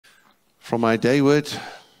from my day word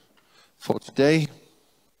for today,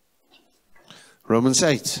 Romans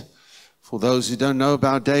 8. For those who don't know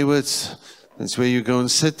about day words, that's where you go and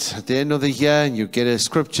sit at the end of the year and you get a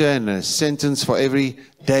scripture and a sentence for every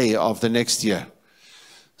day of the next year.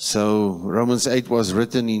 So Romans 8 was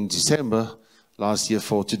written in December last year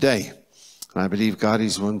for today. And I believe God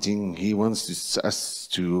is He wants us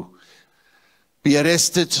to be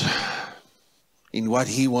arrested in what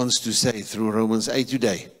He wants to say through Romans 8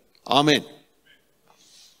 today. Amen.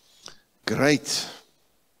 Great.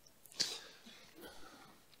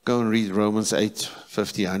 Go and read Romans 8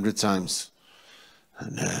 50, 100 times.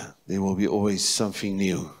 And there will be always something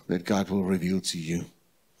new that God will reveal to you.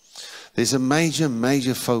 There's a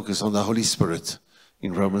major focus on the Holy Spirit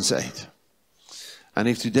in Romans 8. And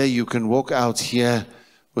if today you can walk out here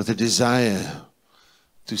with a desire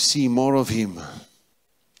to see more of Him,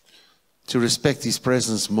 to respect His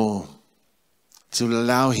presence more, to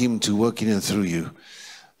allow Him to work in and through you,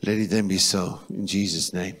 let it then be so in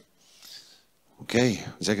Jesus' name. Okay,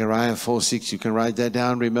 Zechariah 4:6, you can write that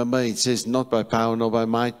down. Remember, it says, not by power nor by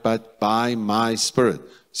might, but by my Spirit,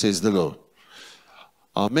 says the Lord.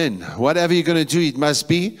 Amen. Whatever you're going to do, it must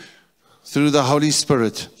be through the Holy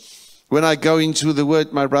Spirit. When I go into the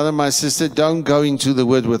Word, my brother, my sister, don't go into the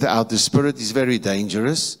Word without the Spirit. It's very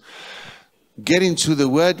dangerous. Get into the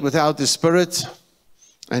Word without the Spirit,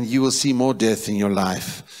 and you will see more death in your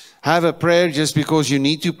life. Have a prayer just because you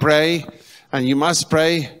need to pray, and you must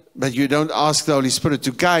pray, but you don't ask the Holy Spirit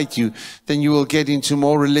to guide you, then you will get into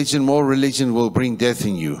more religion. More religion will bring death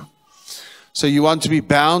in you. So you want to be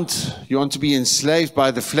bound, you want to be enslaved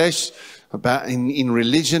by the flesh, in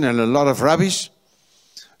religion and a lot of rubbish.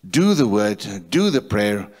 Do the word, do the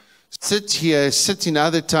prayer. Sit here, sit in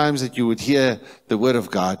other times that you would hear the word of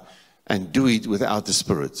God, and do it without the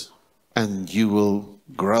Spirit. And you will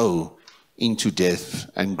grow into death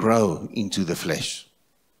and grow into the flesh.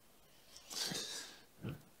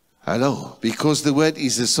 Hello, because the word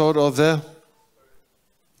is the sword of the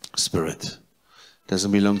Spirit.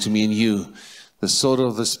 Doesn't belong to me and you. The sword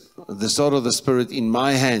of the Spirit in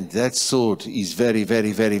my hand, that sword is very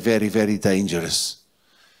dangerous.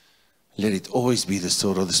 Let it always be the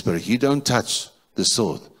sword of the Spirit. You don't touch the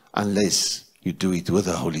sword unless you do it with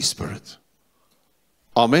the Holy Spirit.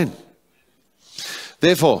 Amen.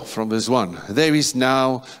 Therefore, from verse 1, there is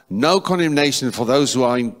now no condemnation for those who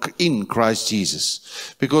are in Christ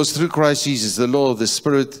Jesus. Because through Christ Jesus, the law of the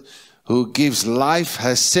Spirit who gives life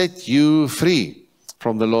has set you free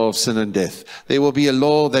from the law of sin and death. There will be a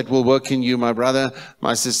law that will work in you, my brother,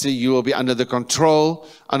 my sister. You will be under the control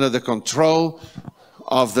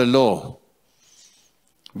of the law.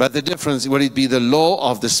 But the difference, will it be the law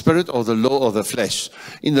of the Spirit or the law of the flesh?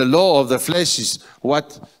 In the law of the flesh is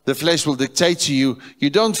what the flesh will dictate to you. You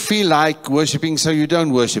don't feel like worshiping, so you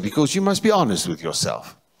don't worship, because you must be honest with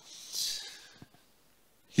yourself.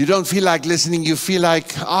 You don't feel like listening, you feel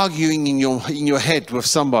like arguing in your head with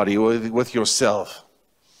somebody or with yourself.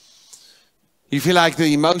 You feel like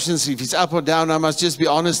the emotions, if it's up or down, I must just be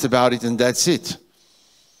honest about it, and that's it.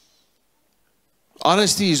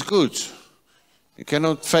 Honesty is good. You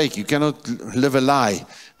cannot fake, you cannot live a lie.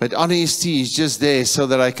 But honesty is just there so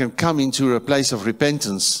that I can come into a place of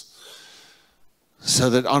repentance.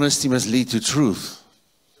 So that honesty must lead to truth.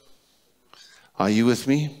 Are you with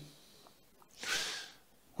me?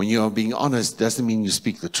 When you are being honest, doesn't mean you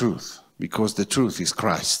speak the truth. Because the truth is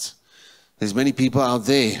Christ. There's many people out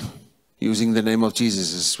there using the name of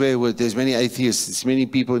Jesus as a swear word. There's many atheists. There's many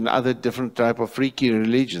people in other different type of freaky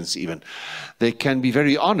religions even. They can be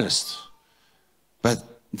very honest. But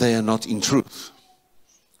they are not in truth.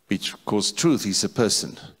 Because truth is a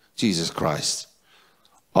person, Jesus Christ.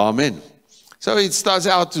 Amen. So it starts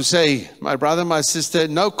out to say, my brother, my sister,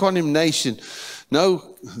 no condemnation,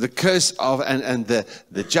 no, the curse of and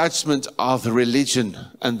the judgment of the religion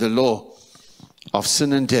and the law of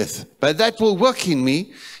sin and death. But that will work in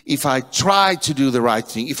me if I try to do the right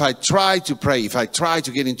thing, if I try to pray, if I try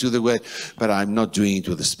to get into the word, but I'm not doing it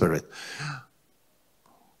with the Spirit.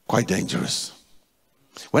 Quite dangerous.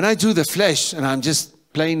 When I do the flesh and I'm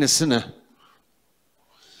just plain a sinner,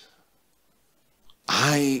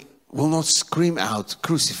 I will not scream out,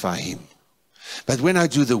 crucify Him. But when I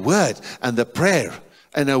do the word and the prayer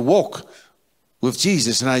and a walk with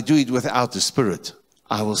Jesus and I do it without the Spirit,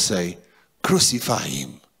 I will say, crucify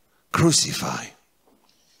Him, crucify.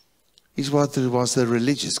 It's what it was the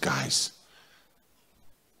religious guys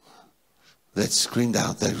that screamed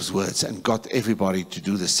out those words and got everybody to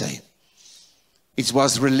do the same. It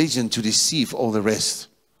was religion to deceive all the rest.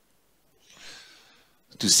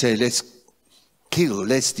 To say, let's kill,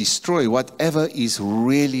 let's destroy whatever is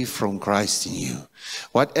really from Christ in you.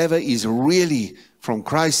 Whatever is really from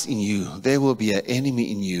Christ in you, there will be an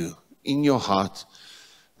enemy in you, in your heart,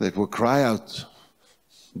 that will cry out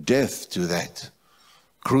death to that.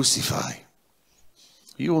 Crucify.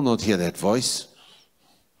 You will not hear that voice,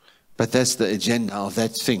 but that's the agenda of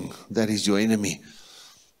that thing. That is your enemy.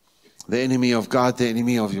 The enemy of God, the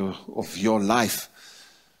enemy of your life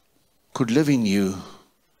could live in you.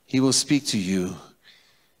 He will speak to you.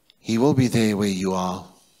 He will be there where you are,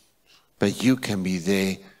 but you can be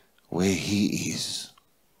there where He is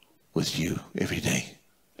with you every day.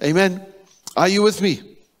 Amen. Are you with me?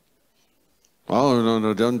 Oh,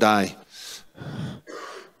 no, don't die.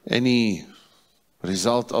 Any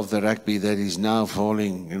result of the rugby that is now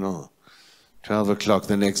falling, 12 o'clock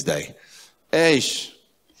the next day.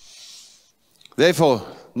 Therefore,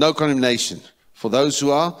 no condemnation for those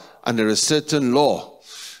who are under a certain law.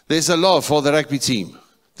 There's a law for the rugby team.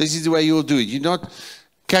 This is the way you will do it. You not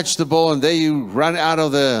catch the ball and there you run out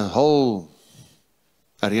of the whole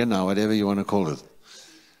arena, whatever you want to call it.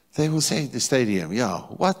 They will say at the stadium, yeah,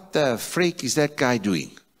 what the freak is that guy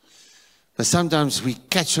doing? But sometimes we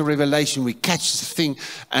catch a revelation, we catch the thing,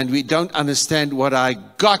 and we don't understand what I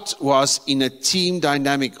got was in a team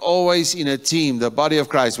dynamic, always in a team, the body of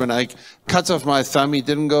Christ. When I cut off my thumb, he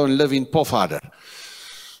didn't go and live in Pofadder.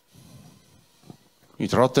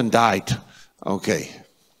 It rotten died. Okay.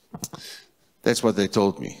 That's what they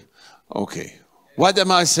told me. Okay. What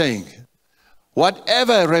am I saying?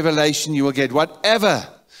 Whatever revelation you will get, whatever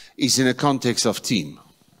is in a context of team,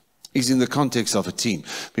 is in the context of a team,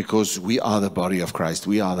 because we are the body of Christ.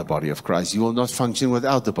 We are the body of Christ. You will not function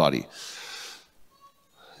without the body.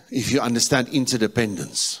 If you understand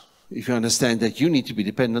interdependence, if you understand that you need to be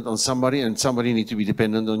dependent on somebody and somebody needs to be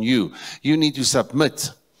dependent on you, you need to submit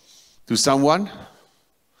to someone.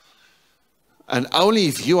 And only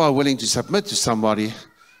if you are willing to submit to somebody,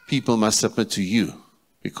 people must submit to you,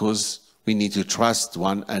 because we need to trust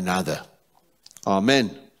one another.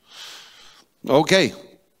 Amen. Okay.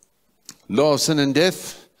 Law of sin and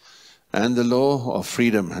death, and the law of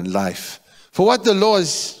freedom and life. For what the law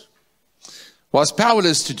was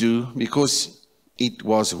powerless to do, because it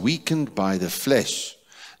was weakened by the flesh.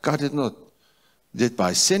 God did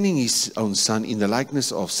by sending His own Son in the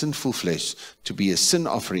likeness of sinful flesh to be a sin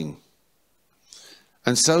offering.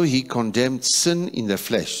 And so He condemned sin in the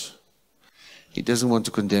flesh. He doesn't want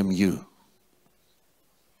to condemn you,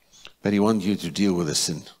 but He wants you to deal with the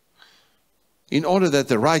sin, in order that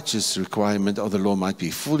the righteous requirement of the law might be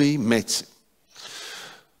fully met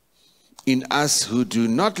in us who do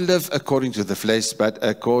not live according to the flesh, but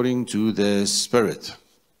according to the Spirit.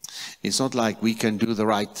 It's not like we can do the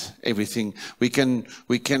right everything. We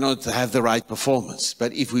cannot have the right performance.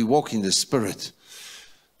 But if we walk in the Spirit,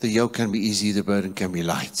 the yoke can be easy, the burden can be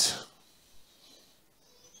light.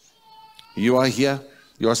 You are here.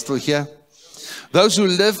 You are still here. Those who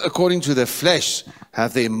live according to the flesh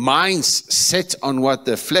have their minds set on what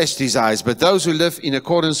the flesh desires. But those who live in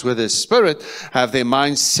accordance with the Spirit have their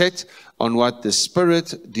minds set on what the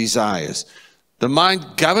Spirit desires. The mind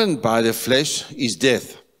governed by the flesh is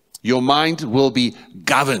death. Your mind will be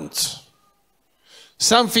governed.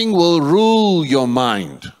 Something will rule your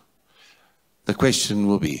mind. The question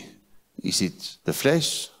will be, is it the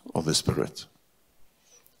flesh or the Spirit?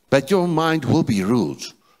 But your mind will be ruled.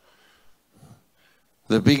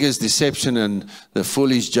 The biggest deception and the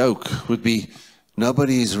foolish joke would be,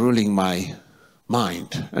 nobody is ruling my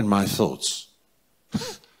mind and my thoughts.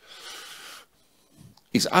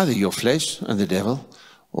 It's either your flesh and the devil,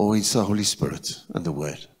 or it's the Holy Spirit and the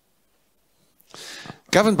Word.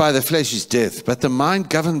 Governed by the flesh is death, but the mind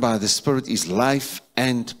governed by the Spirit is life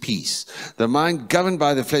and peace. The mind governed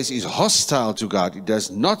by the flesh is hostile to God. It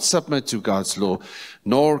does not submit to God's law,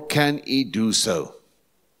 nor can it do so.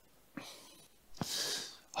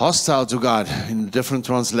 Hostile to God, in different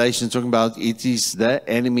translations, talking about it is the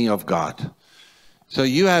enemy of God. So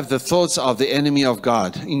you have the thoughts of the enemy of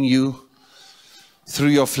God in you through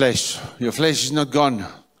your flesh. Your flesh is not gone,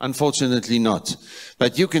 unfortunately not.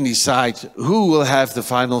 But you can decide who will have the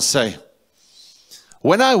final say.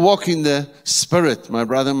 When I walk in the Spirit, my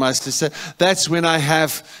brother and my sister, that's when I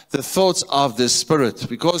have the thoughts of the Spirit.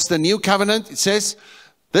 Because the new covenant, it says,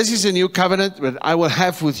 this is a new covenant that I will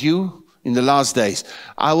have with you in the last days.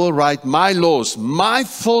 I will write my laws, my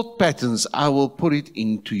thought patterns, I will put it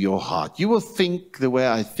into your heart. You will think the way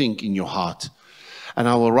I think in your heart. And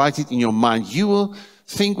I will write it in your mind. You will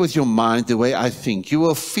think with your mind the way I think. You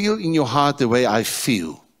will feel in your heart the way I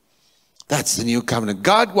feel. That's the new covenant.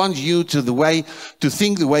 God wants you to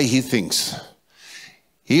think the way He thinks.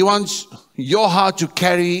 He wants your heart to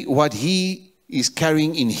carry what He is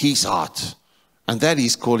carrying in his heart. And that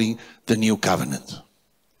is calling the new covenant.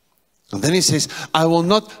 And then he says, I will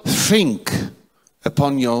not think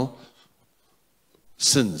upon your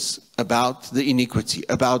sins, about the iniquity,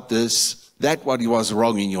 about this, that what was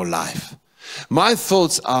wrong in your life. My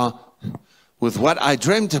thoughts are with what I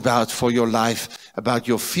dreamt about for your life, about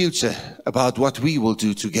your future, about what we will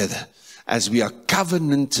do together as we are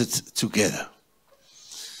covenanted together.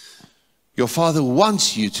 Your Father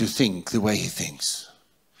wants you to think the way he thinks.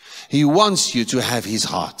 He wants you to have his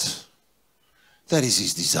heart. That is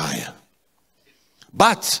his desire.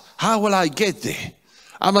 But how will I get there?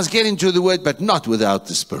 I must get into the word, but not without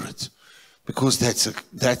the Spirit. Because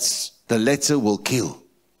that's the letter will kill.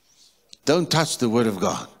 Don't touch the word of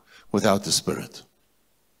God without the Spirit.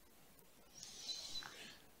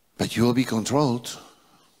 But you will be controlled.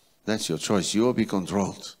 That's your choice. You will be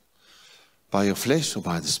controlled by your flesh or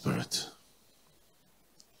by the Spirit.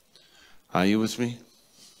 Are you with me?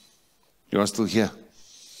 You are still here.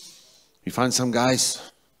 You find some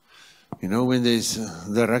guys, you know, when there's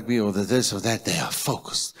the rugby or the this or that, they are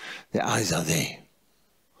focused. Their eyes are there.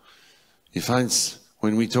 You find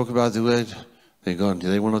when we talk about the word, they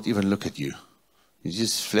will not even look at you. It's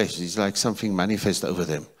just flesh. It's like something manifest over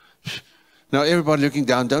them. Now everybody looking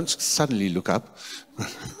down, don't suddenly look up.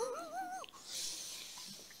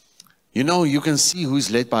 You know, you can see who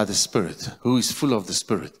is led by the Spirit, who is full of the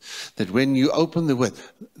Spirit. That when you open the word,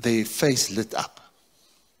 their face lit up.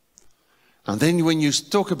 And then when you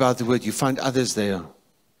talk about the word, you find others there.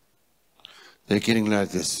 They're getting like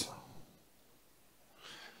this.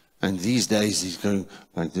 And these days he's going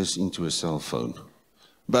like this into a cell phone.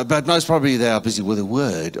 But most probably they are busy with a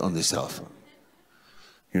word on the cell phone.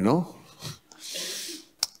 You know?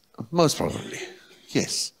 Most probably.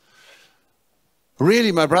 Yes.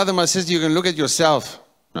 Really, my brother, my sister, you can look at yourself.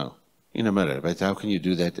 No, in a mirror. But how can you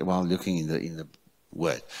do that while looking in the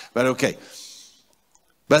word? But okay.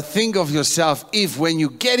 But think of yourself if when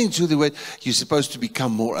you get into the word, you're supposed to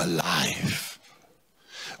become more alive.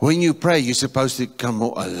 When you pray, you're supposed to become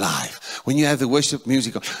more alive. When you have the worship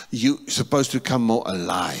music, you're supposed to become more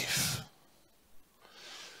alive.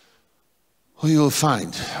 Or you will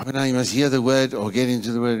find, when I must hear the word or get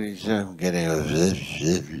into the word,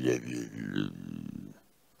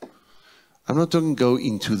 I'm not talking go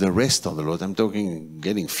into the rest of the Lord. I'm talking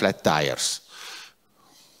getting flat tires.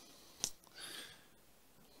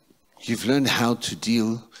 You've learned how to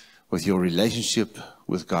deal with your relationship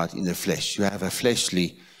with God in the flesh. You have a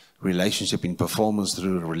fleshly relationship in performance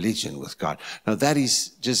through religion with God. Now that is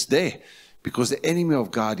just there because the enemy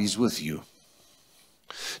of God is with you.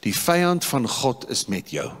 Die vyand van God is met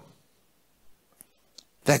jou.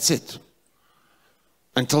 That's it.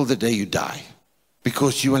 Until the day you die.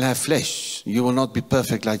 Because you will have flesh. You will not be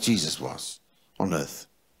perfect like Jesus was on earth.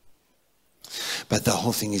 But the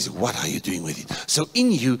whole thing is, what are you doing with it? So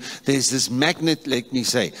in you, there's this magnet, let me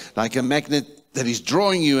say, like a magnet that is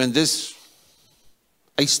drawing you, and this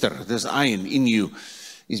yster, this iron in you,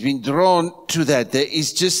 is being drawn to that. There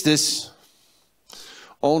is just this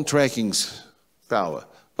aantrekkingspower.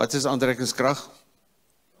 Wat is aantrekkingskrag?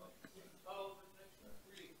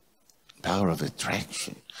 Power of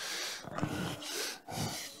attraction.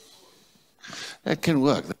 That can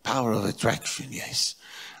work. The power of attraction, yes.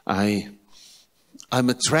 I'm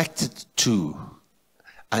attracted to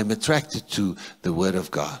the Word of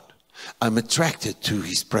God. I'm attracted to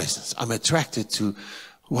His presence. I'm attracted to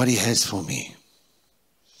what He has for me.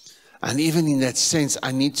 And even in that sense,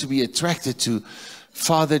 I need to be attracted to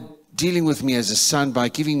Father dealing with me as a son by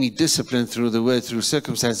giving me discipline through the Word, through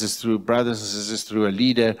circumstances, through brothers and sisters, through a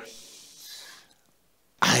leader.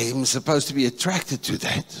 I'm supposed to be attracted to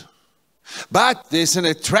that. But there's an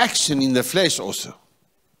attraction in the flesh also.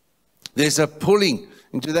 There's a pulling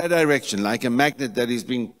into that direction, like a magnet that is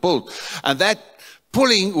being pulled. And that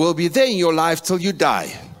pulling will be there in your life till you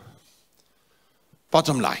die.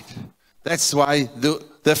 Bottom line. That's why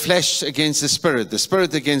the flesh against the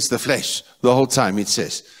spirit against the flesh, the whole time it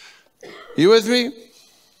says. You with me?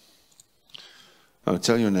 Oh,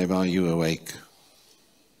 tell your neighbor, are you awake?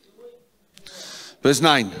 Verse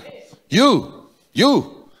 9. You,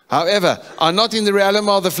 however, are not in the realm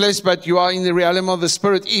of the flesh, but you are in the realm of the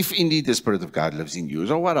Spirit, if indeed the Spirit of God lives in you.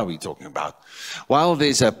 So what are we talking about? Well,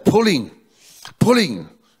 there's a pulling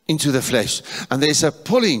into the flesh. And there's a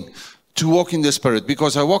pulling to walk in the Spirit.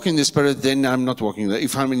 Because I walk in the Spirit, then I'm not walking there.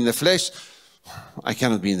 If I'm in the flesh, I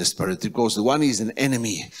cannot be in the Spirit. Because the one is an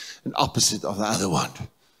enemy, an opposite of the other one.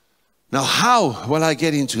 Now, how will I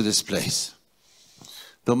get into this place?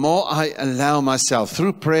 the more I allow myself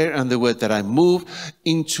through prayer and the word that I move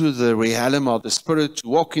into the realm of the Spirit, to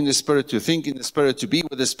walk in the Spirit, to think in the Spirit, to be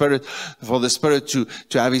with the Spirit, for the Spirit to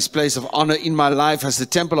have His place of honor in my life as the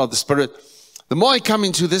temple of the Spirit. The more I come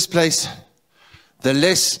into this place, the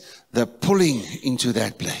less the pulling into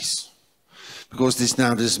that place. Because there's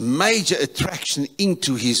now this major attraction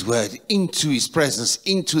into His word, into His presence,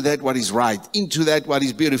 into that what is right, into that what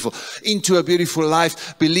is beautiful, into a beautiful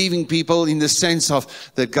life, believing people in the sense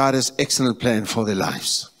of that God has excellent plan for their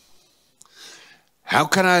lives. How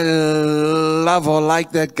can I love or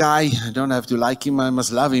like that guy? I don't have to like him, I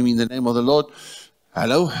must love him in the name of the Lord.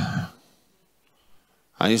 Hello?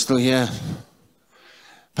 Are you still here?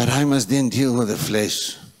 But I must then deal with the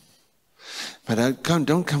flesh. But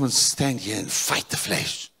don't come and stand here and fight the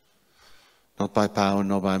flesh. Not by power,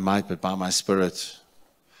 not by might, but by my Spirit.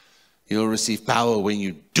 You'll receive power when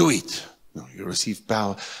you do it. No, you'll receive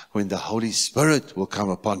power when the Holy Spirit will come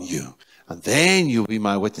upon you. And then you'll be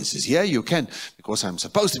my witnesses. Yeah, you can. Because I'm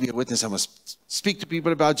supposed to be a witness. I must speak to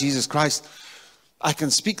people about Jesus Christ. I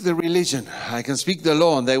can speak the religion. I can speak the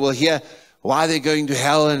law. And they will hear why they're going to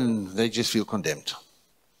hell and they just feel condemned.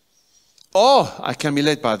 Or I can be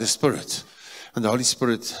led by the Spirit. And the Holy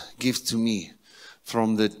Spirit gives to me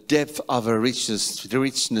from the depth of the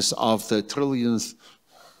richness of the trillionth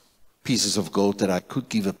pieces of gold that I could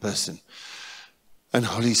give a person. And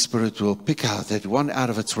Holy Spirit will pick out that one out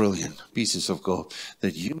of 1 trillion pieces of gold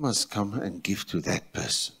that you must come and give to that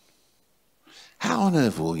person. How on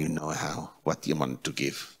earth will you know what you want to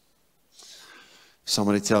give?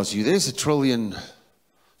 Somebody tells you there's 1 trillion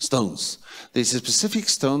stones. There's a specific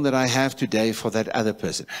stone that I have today for that other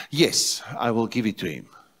person. Yes, I will give it to him.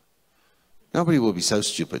 Nobody will be so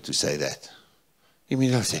stupid to say that. You mean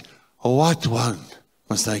they'll say, what one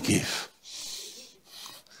must I give?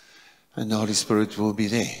 And the Holy Spirit will be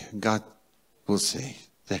there. God will say,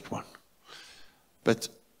 that one. But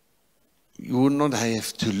you will not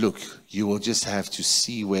have to look. You will just have to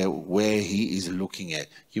see where He is looking at.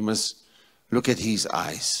 You must look at His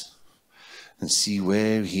eyes and see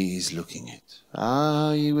where He is looking at.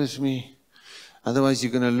 Are you with me? Otherwise,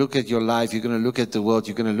 you're going to look at your life. You're going to look at the world.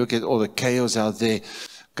 You're going to look at all the chaos out there.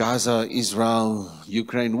 Gaza, Israel,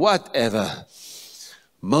 Ukraine, whatever.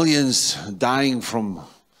 Millions dying from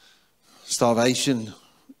starvation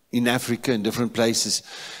in Africa and different places.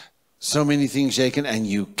 So many things shaken, and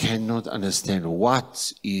you cannot understand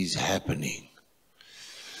what is happening.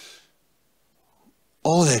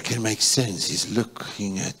 All that can make sense is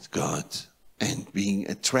looking at God and being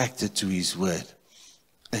attracted to His word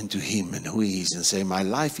and to Him and who He is, and say, my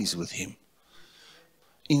life is with Him.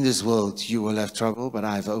 In this world you will have trouble, but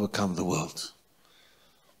I have overcome the world.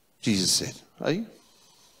 Jesus said, are you?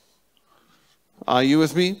 Are you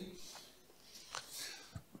with me?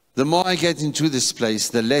 The more I get into this place,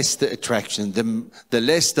 the less the attraction, the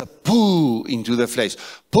less the pull into the flesh,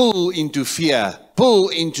 pull into fear, pull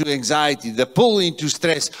into anxiety, the pull into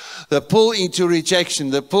stress, the pull into rejection,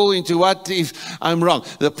 the pull into what if I'm wrong,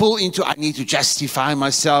 the pull into I need to justify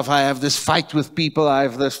myself, I have this fight with people, I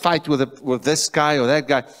have this fight with this guy or that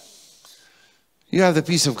guy. You have the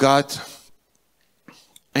peace of God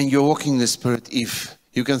and you're walking in the Spirit. If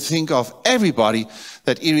you can think of everybody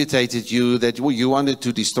that irritated you, that you wanted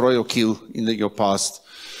to destroy or kill in your past.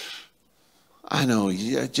 I know,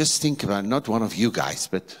 just think about not one of you guys,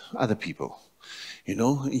 but other people. You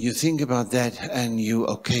know, you think about that and you're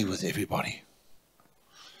okay with everybody.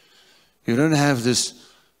 You don't have this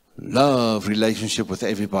love relationship with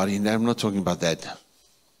everybody, and I'm not talking about that.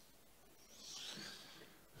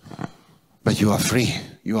 But you are free.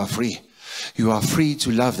 You are free. You are free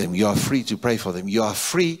to love them. You are free to pray for them. You are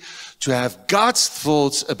free to have God's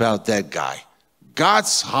thoughts about that guy.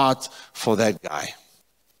 God's heart for that guy.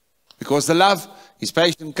 Because the love is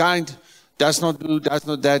patient, kind, does not do, does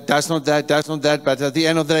not that, does not that, does not that. But at the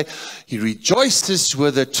end of the day, He rejoices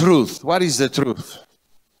with the truth. What is the truth?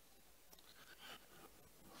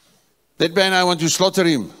 That man, I want to slaughter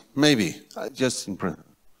him. Maybe. Just in prayer.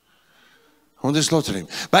 I want to slaughter him.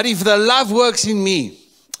 But if the love works in me,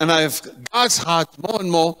 and I have God's heart more and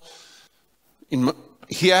more in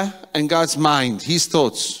here, and God's mind, His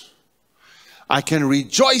thoughts, I can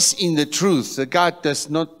rejoice in the truth that God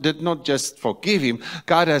did not just forgive him.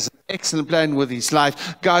 God has an excellent plan with his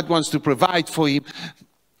life. God wants to provide for him.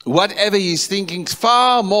 Whatever he's thinking,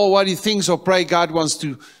 far more what he thinks or pray, God wants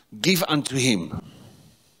to give unto him.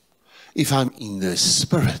 If I'm in the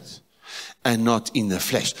Spirit and not in the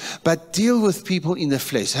flesh. But deal with people in the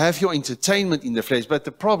flesh. Have your entertainment in the flesh. But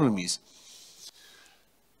the problem is,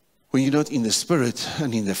 when you're not in the Spirit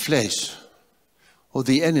and in the flesh, or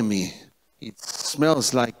the enemy, it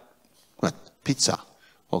smells like, what, pizza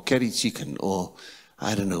or curry chicken, or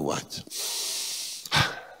I don't know what.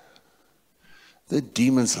 The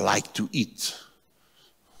demons like to eat.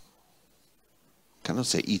 I cannot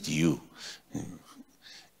say eat you.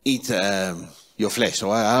 Eat your flesh.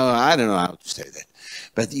 Or I don't know how to say that.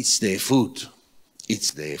 But it's their food.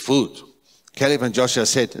 It's their food. Caleb and Joshua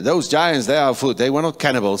said, those giants, they are food. They were not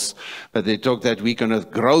cannibals, but they talked that we're going to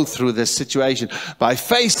grow through this situation by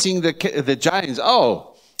facing the giants.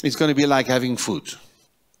 Oh, it's going to be like having food.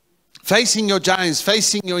 Facing your giants,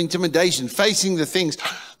 facing your intimidation, facing the things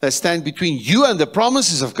that stand between you and the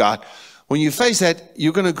promises of God. When you face that,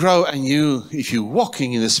 you're going to grow, and if you're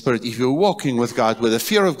walking in the Spirit, if you're walking with God, with the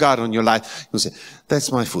fear of God on your life, you'll say,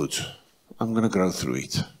 that's my food. I'm going to grow through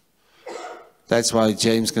it. That's why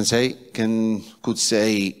James could say,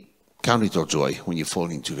 count it all joy when you fall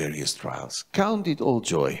into various trials. Count it all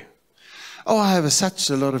joy. Oh, I have such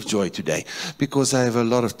a lot of joy today because I have a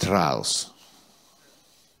lot of trials.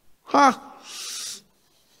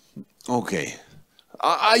 Okay.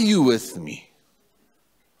 Are you with me?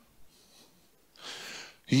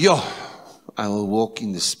 Yeah. I will walk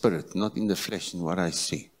in the Spirit, not in the flesh, in what I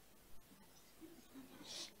see.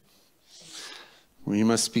 We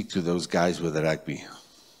must speak to those guys with the rugby.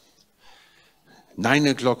 9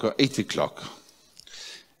 o'clock or 8 o'clock.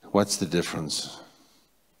 What's the difference?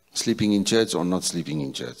 Sleeping in church or not sleeping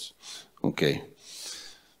in church? Okay.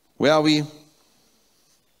 Where are we?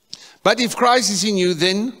 But if Christ is in you,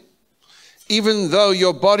 then, even though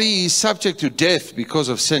your body is subject to death because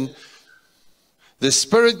of sin, the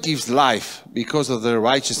Spirit gives life because of the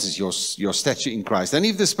righteousness, your stature in Christ. And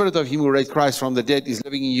if the Spirit of Him who raised Christ from the dead is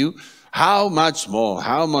living in you, how much more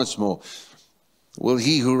will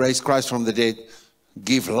He who raised Christ from the dead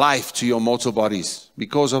give life to your mortal bodies?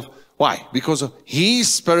 Because of, why? Because of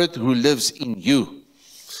His Spirit who lives in you.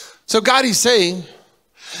 So God is saying,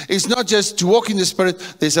 it's not just to walk in the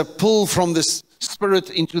Spirit, there's a pull from the Spirit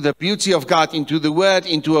into the beauty of God, into the Word,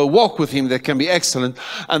 into a walk with Him that can be excellent.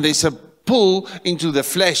 And there's a pull into the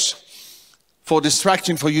flesh for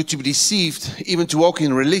distraction, for you to be deceived, even to walk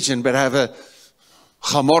in religion, but have a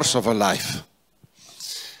chamors of a life.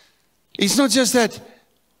 It's not just that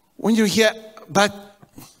when you're here, but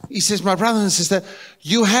he says, my brother and sister,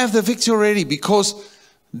 you have the victory already, because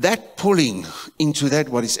that pulling into that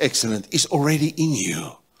what is excellent is already in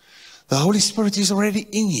you. The Holy Spirit is already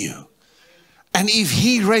in you. And if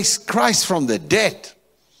He raised Christ from the dead,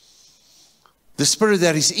 the Spirit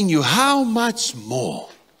that is in you, how much more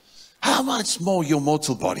your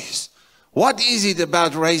mortal bodies? What is it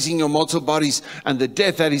about raising your mortal bodies and the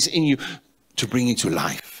death that is in you to bring it to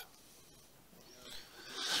life?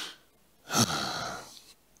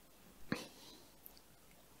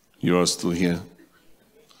 You are still here.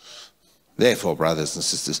 Therefore, brothers and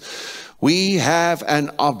sisters, we have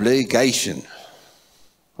an obligation.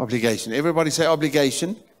 Obligation. Everybody say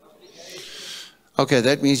obligation. Okay,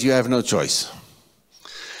 that means you have no choice.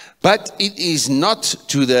 But it is not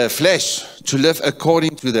to the flesh to live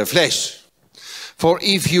according to the flesh. For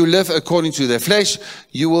if you live according to the flesh,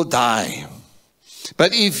 you will die.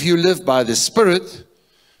 But if you live by the Spirit,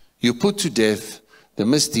 you put to death the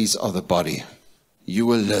misdeeds of the body. You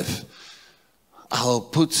will live. I'll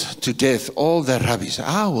put to death all the rubbish.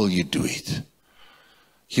 How will you do it?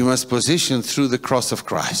 You must position through the cross of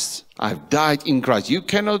Christ. I've died in Christ. You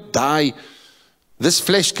cannot die. This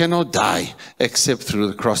flesh cannot die except through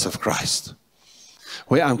the cross of Christ,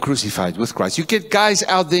 where I'm crucified with Christ. You get guys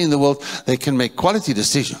out there in the world, they can make quality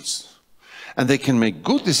decisions. And they can make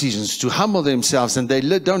good decisions to humble themselves. And they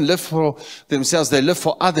don't live for themselves, they live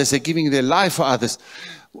for others. They're giving their life for others.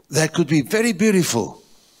 That could be very beautiful.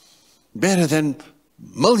 Better than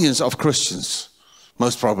millions of Christians,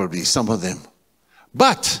 most probably, some of them.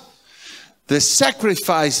 But the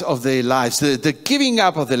sacrifice of their lives, the giving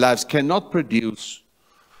up of their lives cannot produce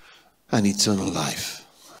an eternal life.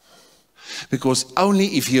 Because only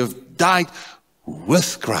if you have died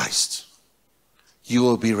with Christ, you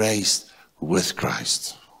will be raised with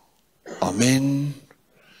Christ. Amen.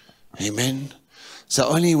 Amen. So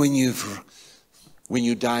only when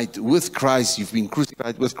you died with Christ, you've been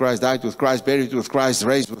crucified with Christ, died with Christ, buried with Christ,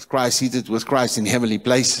 raised with Christ, seated with Christ in heavenly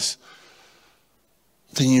places,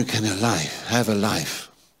 then you can have a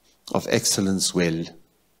life of excellence where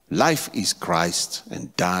life is Christ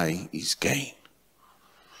and die is gain.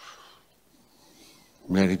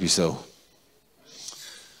 May it be so.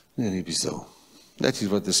 May it be so. That is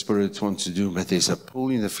what the Spirit wants to do, but there's a pull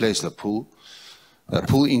in the flesh, a pull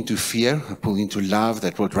into fear, a pull into love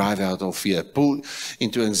that will drive out all fear, a pull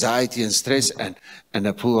into anxiety and stress, and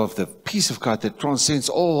a pull of the peace of God that transcends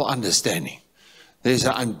all understanding. There's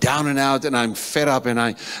I'm down and out and I'm fed up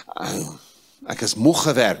and Ek is moeg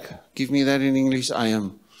gewerk. Give me that in English. I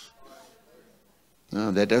am.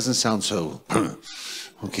 No, that doesn't sound so.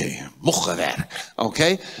 Okay, moeg gewerk.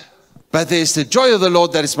 Okay, but there's the joy of the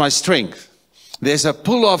Lord that is my strength. There's a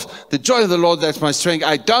pull of the joy of the Lord that's my strength.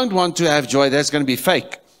 I don't want to have joy. That's going to be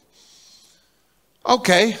fake.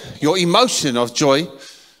 Okay, your emotion of joy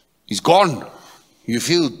is gone. You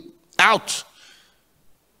feel out.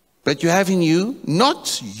 But you have in you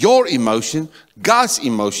not your emotion, God's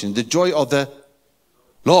emotion, the joy of the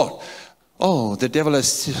Lord. Oh, the devil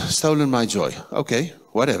has stolen my joy. Okay,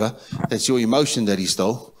 whatever. That's your emotion that he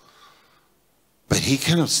stole. But he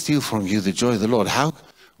cannot steal from you the joy of the Lord. How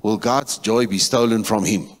will God's joy be stolen from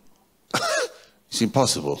him? It's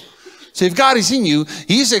impossible. So if God is in you,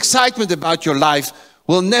 his excitement about your life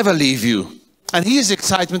will never leave you. And his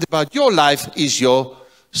excitement about your life is your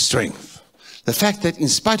strength. The fact that in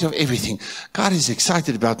spite of everything, God is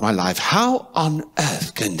excited about my life. How on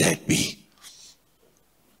earth can that be?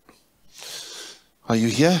 Are you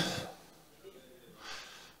here?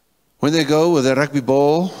 When they go with a rugby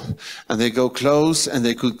ball and they go close and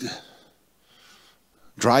they could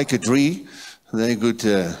dry a tree, they could,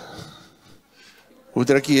 hoe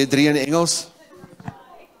druk jy 3 in Engels?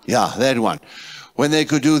 Yeah, that one. When they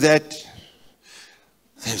could do that,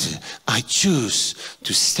 I choose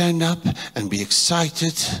to stand up and be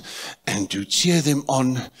excited and to cheer them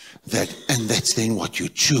on. And that's then what you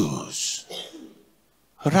choose.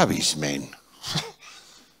 Rubbish, man.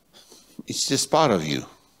 It's just part of you.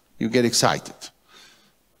 You get excited.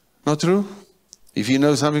 Not true? If you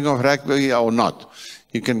know something of rugby or not,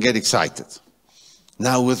 you can get excited.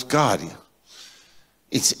 Now with God,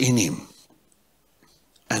 it's in him.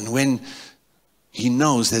 And when he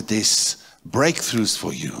knows that there's breakthroughs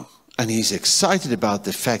for you, and he's excited about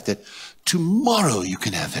the fact that tomorrow you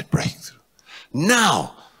can have that breakthrough.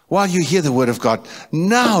 Now, while you hear the word of God,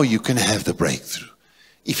 now you can have the breakthrough.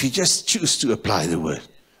 If you just choose to apply the word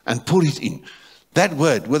and put it in. That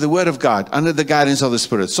word, with the word of God, under the guidance of the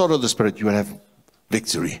Spirit, sword of the Spirit, you will have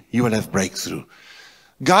victory. You will have breakthrough.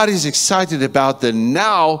 God is excited about the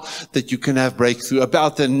now that you can have breakthrough,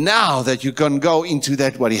 about the now that you can go into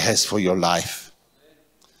that what he has for your life.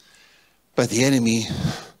 But the enemy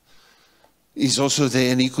is also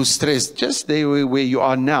there and he could stress just there where you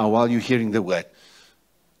are now while you're hearing the word.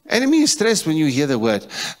 Enemy is stressed when you hear the word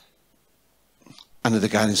under the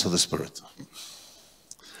guidance of the Spirit.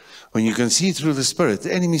 When you can see through the Spirit,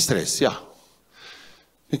 the enemy is stressed, yeah.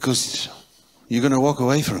 Because you're going to walk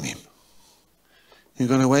away from him. You're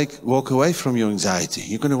going to walk away from your anxiety.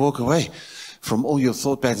 You're going to walk away from all your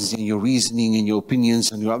thought patterns and your reasoning and your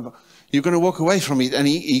opinions. And you're going to walk away from it, and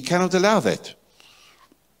he cannot allow that.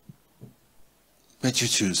 But you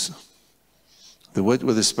choose the word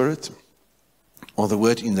with the Spirit or the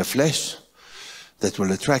word in the flesh that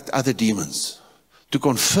will attract other demons to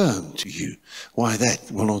confirm to you why that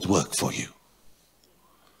will not work for you.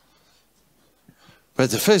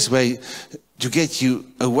 But the first way to get you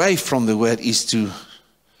away from the word is to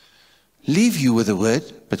leave you with the word,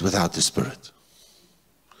 but without the Spirit.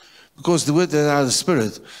 Because the word without the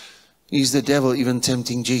Spirit is the devil even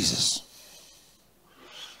tempting Jesus.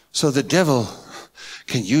 So the devil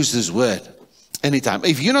can use this word anytime.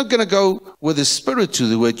 If you're not going to go with the Spirit to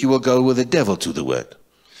the word, you will go with the devil to the word.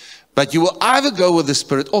 But you will either go with the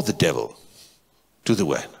Spirit or the devil to the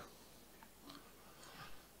word.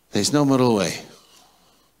 There's no middle way.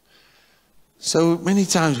 So many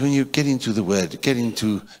times when you get into the word, get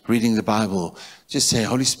into reading the Bible, just say,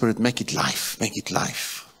 Holy Spirit, make it life, make it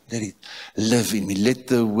life. Let it live in me. Let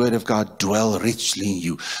the word of God dwell richly in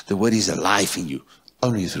you. The word is alive in you,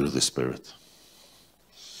 only through the Spirit.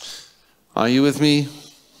 Are you with me?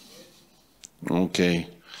 Okay.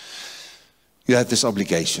 You have this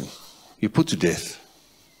obligation. You put to death.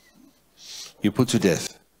 You put to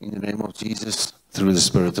death in the name of Jesus through the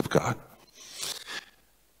Spirit of God.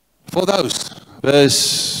 For those,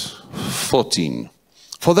 verse 14.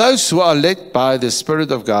 For those who are led by the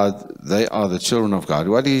Spirit of God, they are the children of God.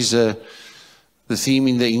 What is the theme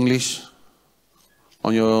in the English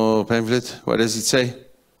on your pamphlet? What does it say?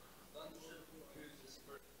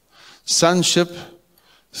 Sonship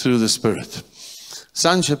through the Spirit.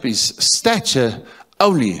 Sonship is stature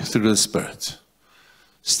only through the Spirit.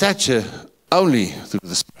 Stature only through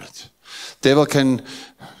the Spirit.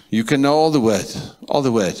 You can know all the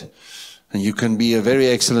word, and you can be a very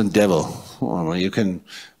excellent devil, or you can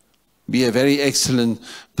be a very excellent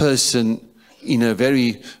person in a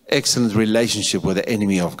very excellent relationship with the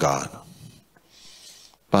enemy of God.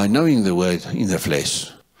 By knowing the word in the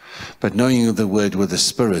flesh, but knowing the word with the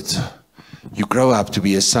Spirit, you grow up to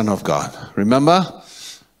be a son of God. Remember,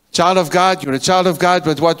 Child of God, you're a child of God,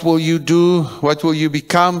 but what will you do? What will you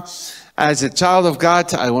become? As a child of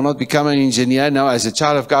God, I will not become an engineer. No, as a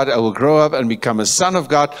child of God, I will grow up and become a son of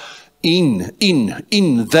God in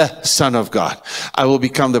the Son of God. I will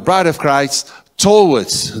become the bride of Christ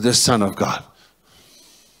towards the Son of God.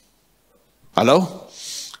 Hello?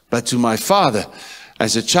 But to my Father,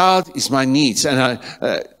 as a child is my needs. And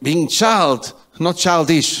being child, not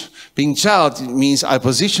childish, being child means I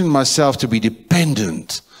position myself to be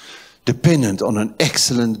dependent on an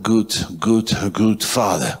excellent, good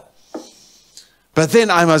Father. But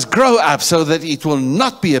then I must grow up so that it will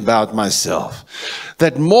not be about myself.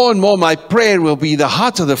 That more and more my prayer will be the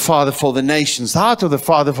heart of the Father for the nations, the heart of the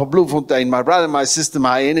Father for Bloemfontein, my brother, my sister,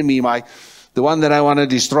 my enemy, the one that I want to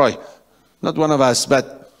destroy. Not one of us,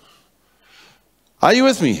 but are you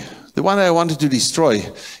with me? The one that I wanted to destroy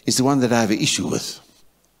is the one that I have an issue with.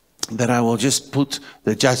 That I will just put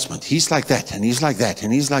the judgment. He's like that, and he's like that,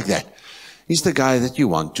 and he's like that. He's the guy that you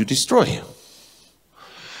want to destroy.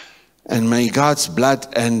 And may God's blood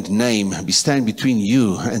and name be stand between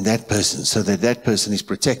you and that person, so that that person is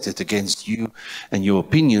protected against you and your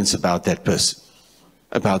opinions about that person,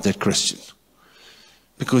 about that Christian.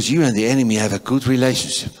 Because you and the enemy have a good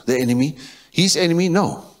relationship. The enemy, his enemy,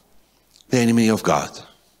 no. The enemy of God.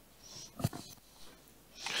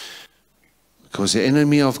 Because the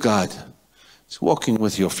enemy of God is walking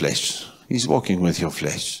with your flesh. He's walking with your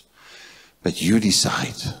flesh. But you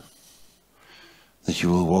decide that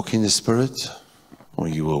you will walk in the Spirit or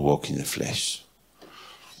you will walk in the flesh.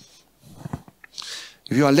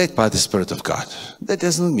 If you are led by the Spirit of God, that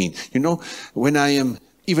doesn't mean, when I am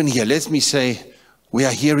even here, let me say, we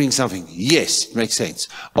are hearing something. Yes, it makes sense.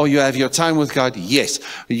 Or you have your time with God. Yes.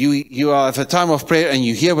 You have a time of prayer and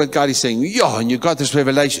you hear what God is saying. Yeah, and you got this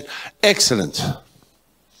revelation. Excellent.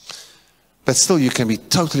 But still you can be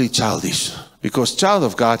totally childish. Because child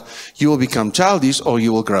of God, you will become childish or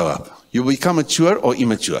you will grow up. You will become mature or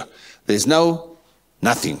immature. There's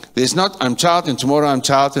nothing. There's not, I'm child and tomorrow I'm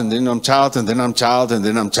child and then I'm child and then I'm child and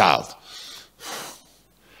then I'm child.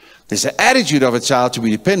 There's an attitude of a child to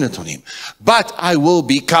be dependent on him. But I will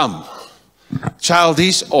become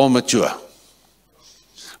childish or mature.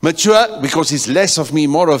 Mature because it's less of me,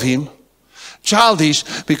 more of him.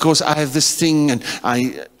 Childish because I have this thing and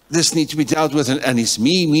this needs to be dealt with and it's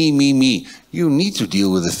me. You need to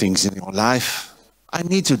deal with the things in your life. I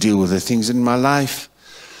need to deal with the things in my life.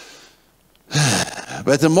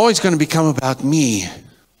 But the more it's going to become about me,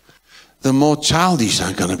 the more childish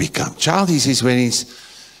I'm going to become. Childish is when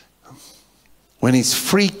it's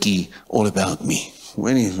freaky, all about me.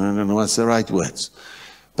 I don't know what's the right words.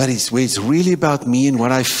 But it's where it's really about me and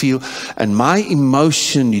what I feel. And my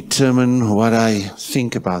emotion determine what I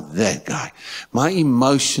think about that guy. My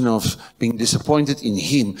emotion of being disappointed in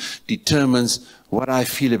him determines what I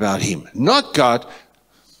feel about him. Not God.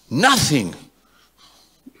 Nothing.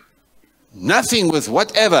 Nothing with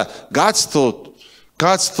whatever. God's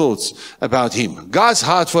thoughts about him. God's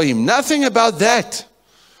heart for him. Nothing about that.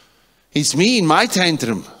 It's me in my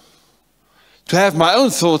tantrum to have my own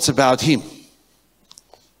thoughts about him.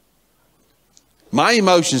 My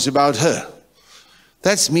emotions about her.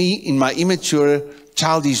 That's me in my immature,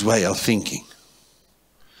 childish way of thinking.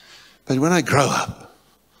 But when I grow up,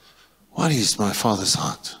 what is my Father's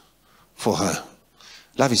heart for her?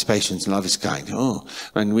 Love is patient, love is kind. Oh,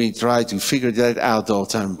 and we try to figure that out all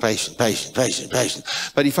the time. Patient.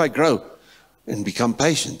 But if I grow and become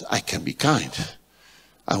patient, I can be kind.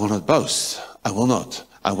 I will not boast. I will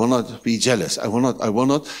not be jealous. I will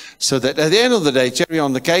not. So that at the end of the day, cherry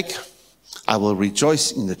on the cake, I will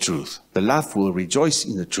rejoice in the truth. The love will rejoice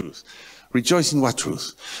in the truth. Rejoice in what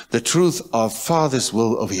truth? The truth of Father's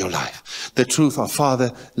will over your life. The truth of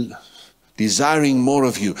Father desiring more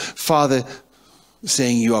of you. Father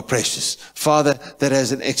saying you are precious. Father that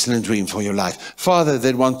has an excellent dream for your life. Father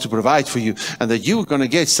that wants to provide for you and that you're going to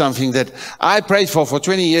get something that I prayed for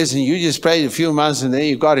 20 years and you just prayed a few months and then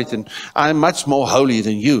you got it and I'm much more holy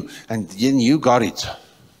than you and then you got it.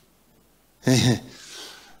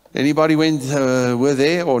 Anybody were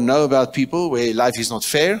there or know about people where life is not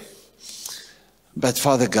fair? But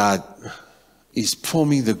Father God is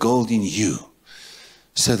forming the gold in you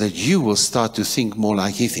so that you will start to think more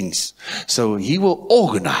like he thinks. So he will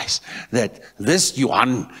organize that this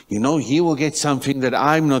Johan, he will get something that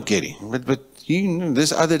I'm not getting. But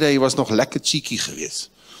this other day was nog lekker cheeky geweest.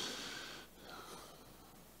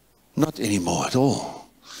 Not anymore at all.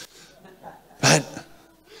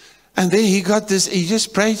 And then he got this, he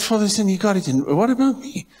just prayed for this and he got it. And what about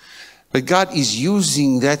me? But God is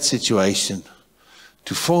using that situation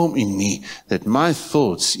to form in me that my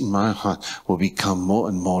thoughts in my heart will become more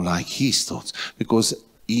and more like his thoughts. Because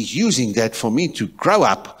He's using that for me to grow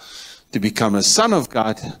up, to become a son of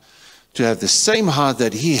God, to have the same heart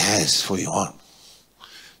that He has for Johan,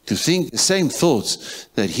 to think the same thoughts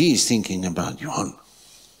that He is thinking about Johan.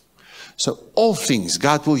 So all things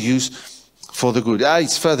God will use for the good.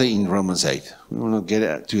 It's further in Romans 8. We will not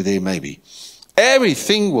get to there maybe.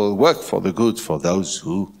 Everything will work for the good for those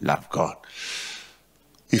who love God.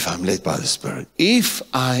 If I'm led by the Spirit. If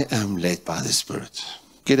I am led by the Spirit.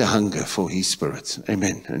 Get a hunger for His Spirit.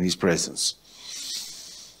 Amen. And His presence.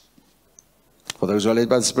 For those who are led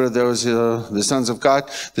by the Spirit, those the sons of God.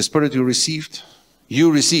 The Spirit you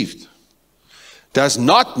received, does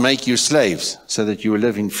not make you slaves so that you will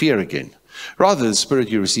live in fear again. Rather, the Spirit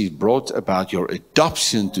you received brought about your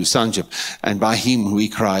adoption to sonship, and by Him we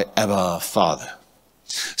cry, Abba, Father.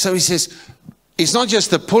 So he says, it's not just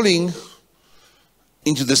the pulling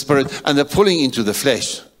into the Spirit and the pulling into the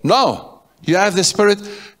flesh. No, you have the Spirit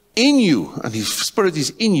in you, and if the Spirit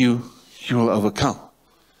is in you, you will overcome.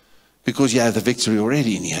 Because you have the victory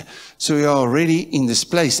already in here. So you are already in this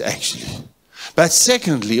place, actually. But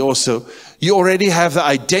secondly, also, you already have the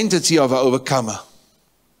identity of an overcomer.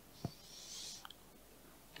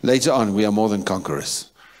 Later on, we are more than conquerors.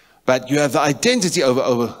 But you have the identity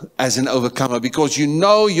as an overcomer because you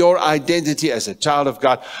know your identity as a child of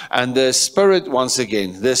God. And the Spirit, once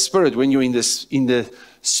again, the Spirit, when you're in the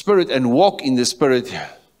Spirit and walk in the Spirit,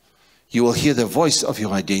 you will hear the voice of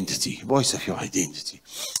your identity.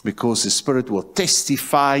 Because the Spirit will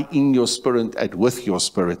testify in your spirit and with your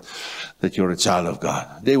spirit that you're a child of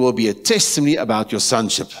God. There will be a testimony about your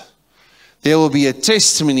sonship. There will be a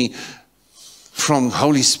testimony from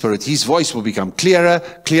Holy Spirit. His voice will become clearer,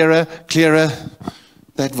 clearer, clearer.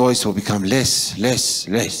 That voice will become less, less,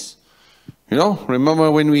 less. You know, remember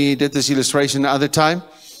when we did this illustration the other time?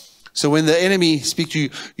 So when the enemy speaks to you,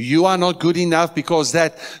 you are not good enough because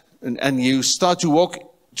that, and you start to walk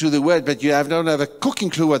to the word, but you don't have a cooking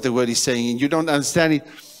clue what the word is saying, and you don't understand it,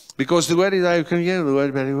 because the word is, I can hear the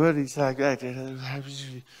word, but the word is like that.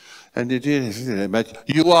 And it is, but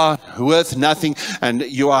you are worth nothing, and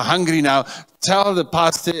you are hungry now. Tell the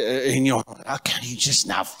pastor in your, how can you just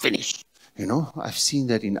now finish? You know, I've seen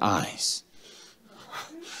that in eyes.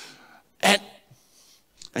 And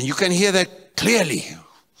you can hear that clearly.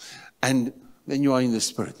 And then you are in the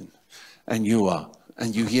Spirit, and you are.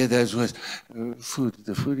 And you hear those words, the food,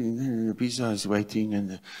 the pizza is waiting, and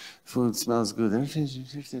the food smells good.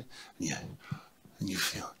 Yeah, and you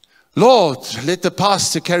feel, Lord, let the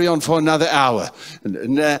pastor carry on for another hour.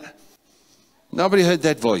 And nobody heard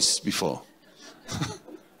that voice before.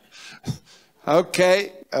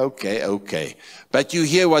 Okay. But you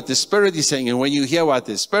hear what the Spirit is saying, and when you hear what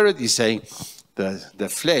the Spirit is saying, the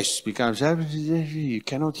flesh becomes, you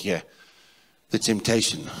cannot hear the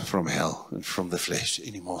temptation from hell and from the flesh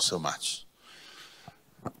anymore so much.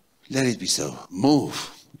 Let it be so. Move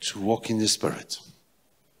to walk in the Spirit.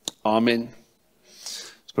 Amen.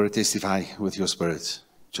 Spirit, testify with your spirit,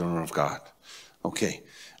 children of God. Okay.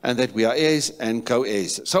 And that we are heirs and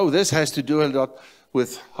co-heirs. So this has to do a lot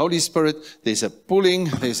with Holy Spirit. There's a pulling,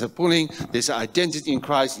 there's an identity in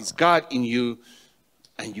Christ. It's God in you,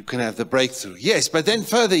 and you can have the breakthrough. Yes, but then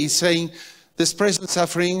further he's saying, this present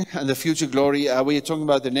suffering and the future glory, we're talking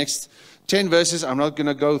about the next 10 verses. I'm not going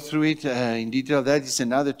to go through it in detail. That is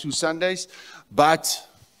another 2 Sundays. But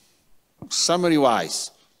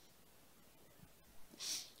summary-wise,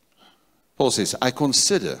 Paul says, I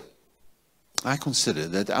consider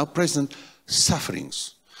that our present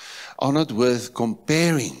sufferings are not worth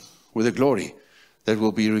comparing with the glory that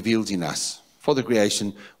will be revealed in us. For the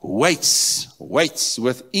creation waits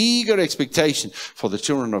with eager expectation for the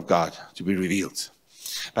children of God to be revealed.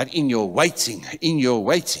 But in your waiting,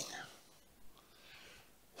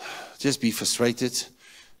 just be frustrated,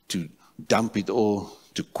 to dump it all,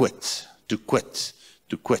 to quit.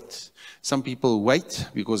 Some people wait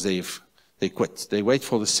because they quit. They wait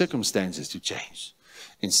for the circumstances to change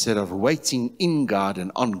instead of waiting in God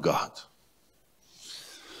and on God.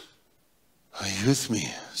 Are you with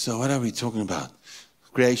me? So what are we talking about?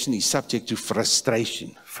 Creation is subject to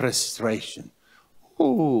frustration.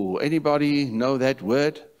 Oh, anybody know that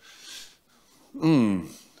word?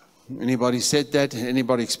 Anybody said that?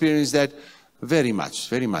 Anybody experienced that? Very much,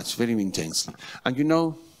 very intensely. And you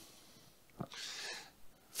know,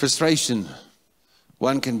 frustration,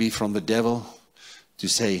 one can be from the devil to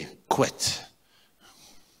say, quit.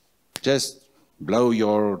 Just blow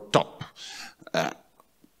your top.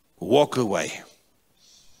 Walk away.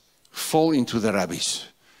 Fall into the rubbish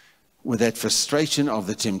with that frustration of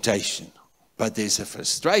the temptation. But there's a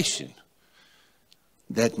frustration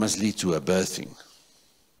that must lead to a birthing.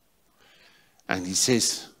 And he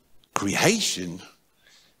says, creation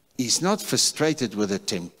He's not frustrated with a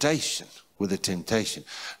temptation.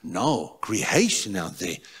 No, creation out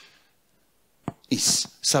there is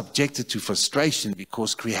subjected to frustration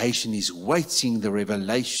because creation is waiting the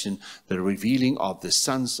revelation, the revealing of the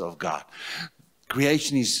sons of God.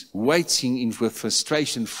 Creation is waiting with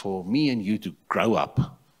frustration for me and you to grow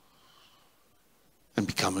up and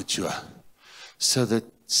become mature. So that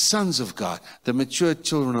sons of God, the mature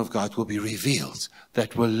children of God will be revealed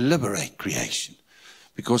that will liberate creation.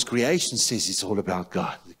 Because creation says it's all about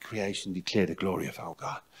God. The creation declare the glory of our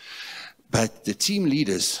God. But the team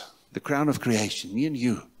leaders, the crown of creation, me and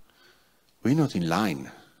you, we're not in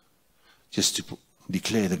line just to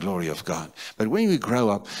declare the glory of God. But when we grow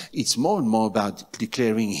up, it's more and more about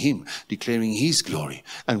declaring Him, declaring His glory.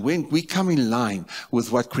 And when we come in line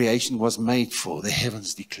with what creation was made for, the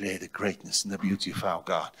heavens declare the greatness and the beauty of our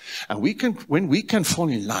God. And when we can fall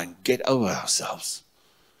in line, get over ourselves,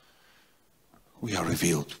 we are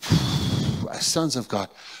revealed as sons of God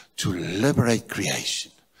to liberate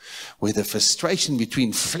creation, where the frustration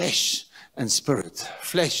between flesh and spirit,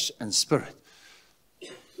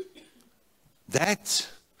 that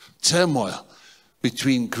turmoil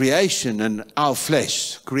between creation and our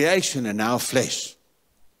flesh, creation and our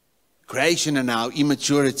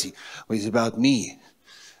immaturity, where it's about me.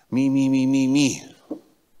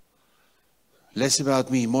 Less about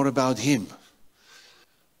me, more about Him.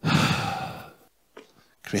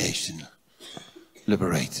 Creation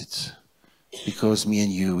liberated because me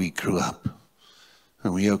and you, we grew up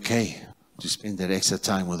and we're okay to spend that extra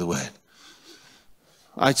time with the Word.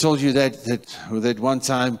 I told you that one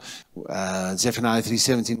time, Zephaniah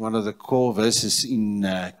 3:17, one of the core verses in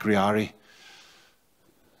Kriari,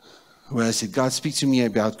 where I said, God, speak to me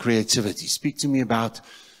about creativity. Speak to me about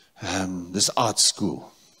this art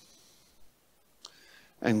school.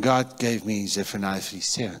 And God gave me Zephaniah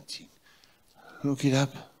 3:17. Look it up.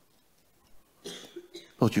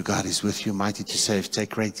 Lord, your God is with you, mighty to save. Take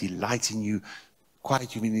great delight in you.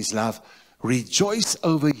 Quiet you in His love. Rejoice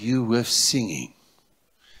over you with singing.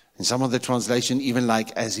 In some of the translation, even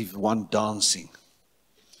like as if one dancing.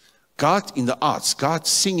 God in the arts, God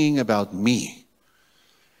singing about me.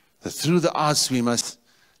 That through the arts we must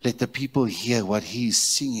let the people hear what He's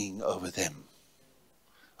singing over them.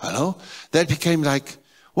 Hello? That became like,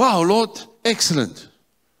 wow, Lord, excellent.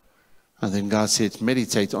 And then God said,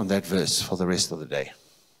 meditate on that verse for the rest of the day.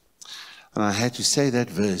 And I had to say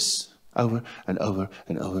that verse over and over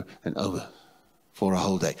and over and over for a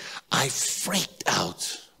whole day. I freaked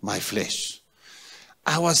out my flesh.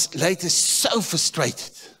 I was later so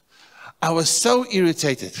frustrated. I was so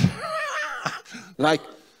irritated. Like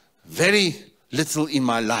very little in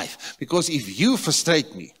my life. Because if you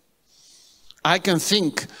frustrate me, I can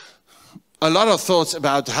think a lot of thoughts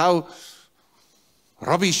about how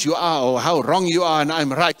rubbish you are or how wrong you are and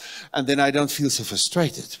I'm right. And then I don't feel so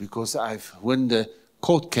frustrated because I've won the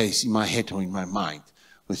court case in my head or in my mind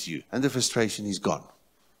with you. And the frustration is gone.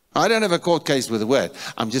 I don't have a court case with the Word.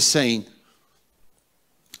 I'm just saying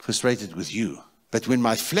frustrated with you. But when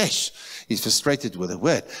my flesh is frustrated with the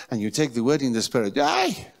Word and you take the Word in the Spirit,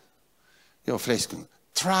 your flesh can.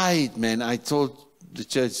 Try it, man. I told the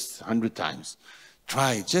church 100 times.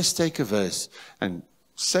 Try it. Just take a verse and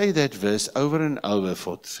say that verse over and over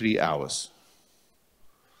for 3 hours.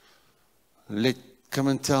 Come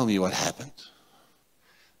and tell me what happened.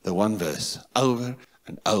 The one verse, over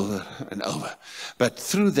and over and over. But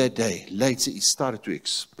through that day, later it started to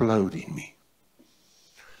explode in me.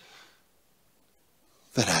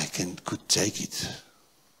 That I could take it.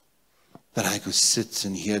 That I could sit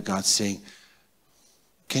and hear God saying,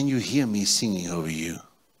 can you hear me singing over you?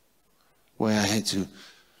 Where I had to,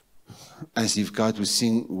 as if God would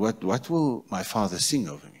sing, what will my Father sing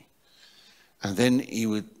over me? And then He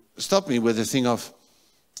would stop me with the thing of,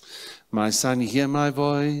 my son, hear my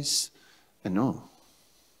voice. And no,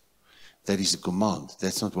 that is a command.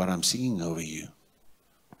 That's not what I'm singing over you.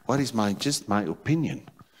 What is just my opinion,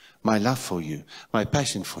 my love for you, my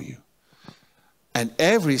passion for you. And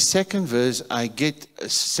every second verse I get a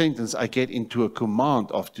sentence, I get into a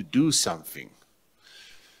command of to do something.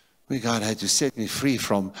 Where God had to set me free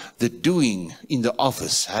from the doing in the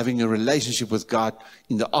office, having a relationship with God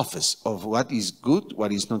in the office of what is good,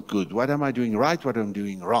 what is not good. What am I doing right, what am I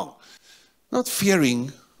doing wrong? Not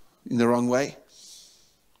fearing in the wrong way,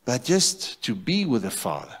 but just to be with the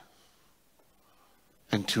Father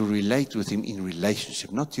and to relate with Him in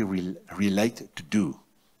relationship, not to relate to do.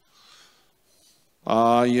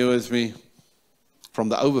 Are you with me? From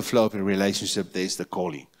the overflow of a relationship, there's the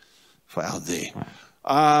calling for out there.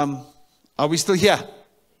 Are we still here?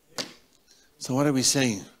 So what are we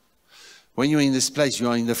saying? When you're in this place, you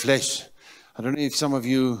are in the flesh. I don't know if some of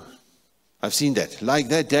you have seen that. Like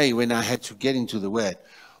that day when I had to get into the Word.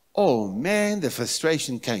 Oh man, the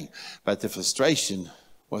frustration came. But the frustration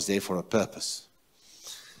was there for a purpose.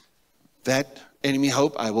 That enemy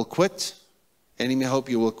hope, I will quit. Enemy hope,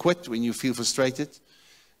 you will quit when you feel frustrated.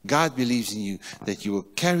 God believes in you, that you will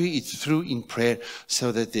carry it through in prayer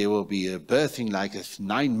so that there will be a birthing, like a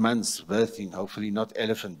 9 months birthing, hopefully not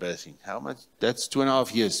elephant birthing. How much? That's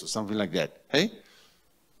 2.5 years or something like that. Hey?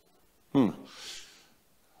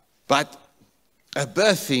 But a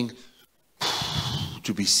birthing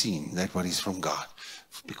to be seen, that one is from God.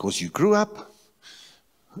 Because you grew up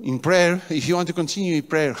in prayer. If you want to continue in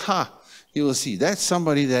prayer, you will see. That's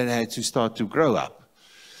somebody that had to start to grow up.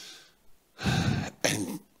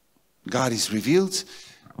 And God is revealed,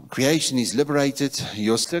 creation is liberated,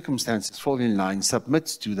 your circumstances fall in line, submit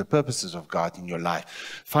to the purposes of God in your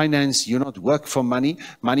life. Finance, you not work for money,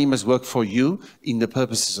 money must work for you in the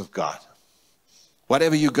purposes of God.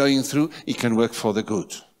 Whatever you're going through, it can work for the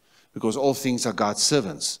good, because all things are God's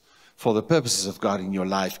servants for the purposes of God in your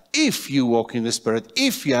life. If you walk in the Spirit,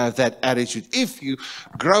 if you have that attitude, if you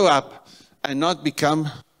grow up and not become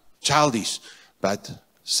childish, but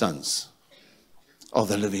sons of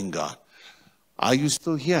the living God. Are you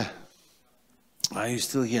still here? Are you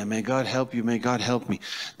still here? May God help you. May God help me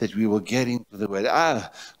that we will get into the Word.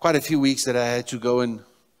 Quite a few weeks that I had to go and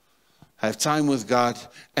have time with God.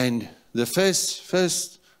 And the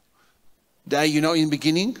first day, in the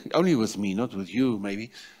beginning, only with me, not with you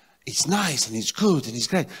maybe, it's nice and it's good and it's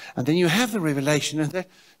great. And then you have the revelation of that.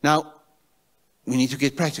 Now, we need to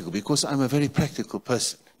get practical because I'm a very practical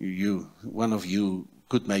person. One of you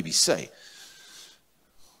could maybe say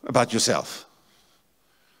about yourself.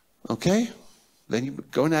 Okay? Then you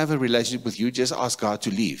go and have a relationship with you, just ask God to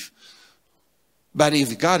leave. But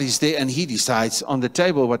if God is there and He decides on the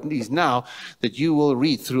table what is now, that you will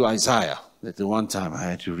read through Isaiah. That the one time I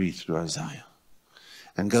had to read through Isaiah.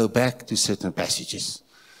 And go back to certain passages.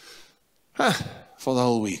 For the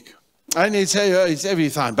whole week. And it's every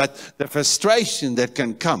time. But the frustration that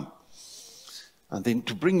can come. And then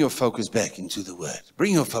to bring your focus back into the Word.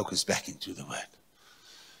 Bring your focus back into the Word.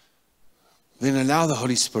 Then allow the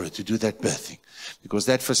Holy Spirit to do that birthing. Because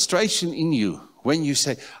that frustration in you, when you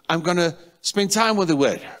say, I'm going to spend time with the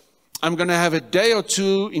Word. I'm going to have a day or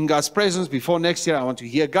two in God's presence before next year. I want to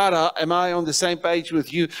hear, God, am I on the same page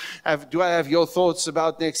with you? Do I have your thoughts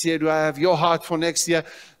about next year? Do I have your heart for next year?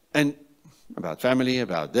 And about family,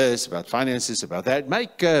 about this, about finances, about that.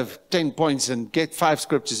 Make 10 points and get 5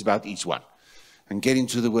 scriptures about each one. And get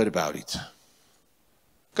into the Word about it.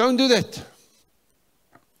 Go and do that.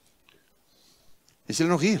 Is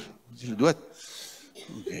jullie nog hier? Is jullie dood?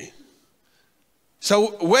 Okay.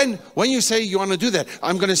 So when you say you want to do that,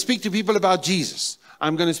 I'm going to speak to people about Jesus.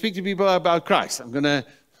 I'm going to speak to people about Christ. I'm going to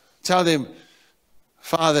tell them,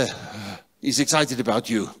 Father is excited about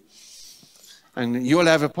you. And you will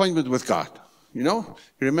have an appointment with God. You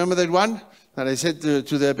remember that one that I said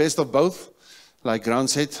to the best of both? Like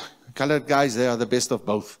Grant said, colored guys, they are the best of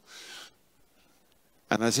both.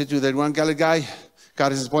 And I said to that one colored guy,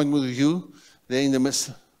 God has an appointment with you. They're in the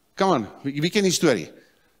midst. Come on, we ken die story.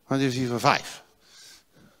 1, 2, 3, 4, 5.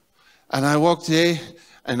 And I walked there,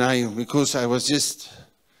 and because I was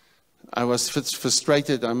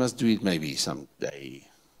frustrated, I must do it maybe someday.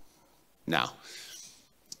 Now.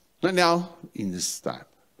 Not now, in this time.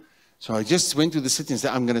 So I just went to the city and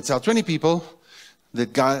said, I'm going to tell 20 people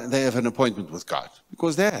that they have an appointment with God.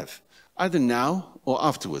 Because they have. Either now or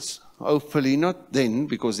afterwards. Hopefully not then,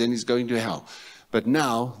 because then he's going to hell. But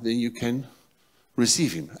now, then you can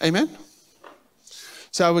receive Him. Amen?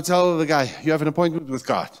 So I would tell the guy, you have an appointment with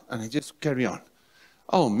God. And I just carry on.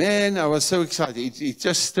 Oh man, I was so excited. It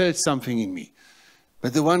just stirred something in me.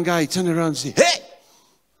 But the one guy turned around and said, hey!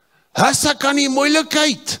 Hasa kan nie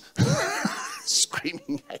moeilikheid.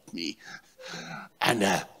 Screaming at me. And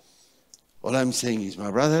all I'm saying is,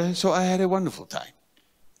 my brother, so I had a wonderful time.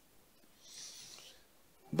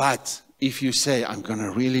 But if you say, I'm going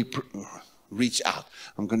to really reach out.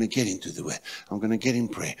 I'm going to get into the Word. I'm going to get in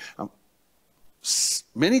prayer.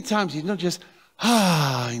 Many times it's not just,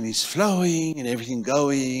 and it's flowing and everything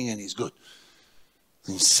going and it's good.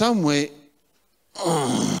 In some way,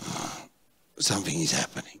 something is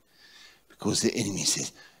happening. Because the enemy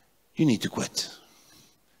says, you need to quit.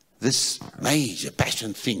 This major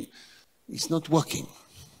passion thing is not working.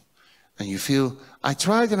 And you feel, I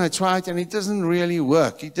tried and it doesn't really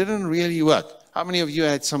work. It didn't really work. How many of you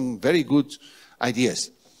had some very good ideas?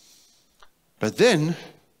 But then,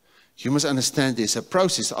 you must understand there's a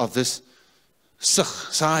process of this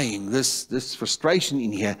sighing, this frustration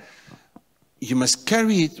in here. You must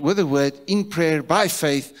carry it with the Word in prayer by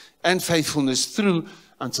faith and faithfulness through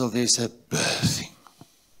until there's a birthing.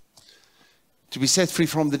 To be set free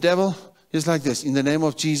from the devil is like this. In the name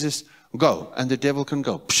of Jesus, go. And the devil can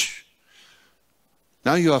go. Psh.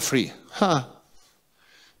 Now you are free.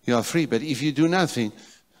 You are free. But if you do nothing,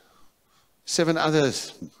 7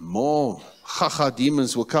 others, more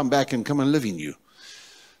demons will come back and come and live in you.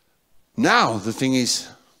 Now the thing is,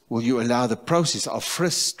 will you allow the process of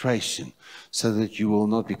frustration so that you will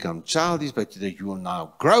not become childish, but that you will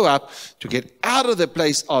now grow up to get out of the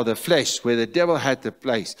place of the flesh where the devil had the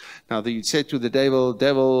place. Now you said to the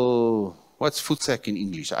devil, what's footsack in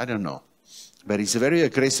English? I don't know. But it's a very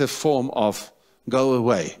aggressive form of go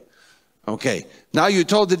away. Okay. Now you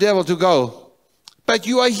told the devil to go, but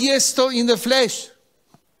you are here still in the flesh.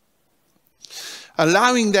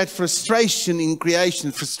 Allowing that frustration in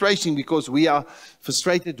creation, frustration because we are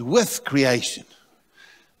frustrated with creation.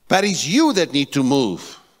 But it's you that need to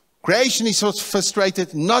move. Creation is so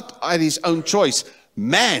frustrated not at his own choice,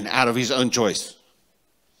 man out of his own choice.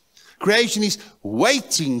 Creation is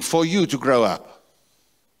waiting for you to grow up.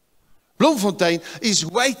 Bloemfontein is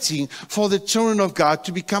waiting for the children of God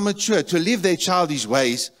to become mature, to live their childish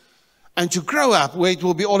ways, and to grow up where it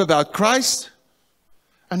will be all about Christ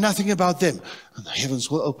and nothing about them. And the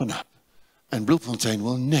heavens will open up. And Bloemfontein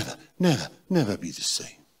will never, never, never be the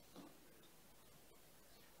same.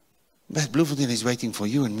 But Bloemfontein is waiting for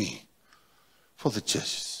you and me, for the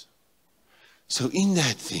churches. So in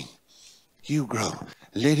that thing, you grow.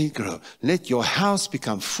 Let it grow. Let your house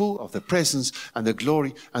become full of the presence and the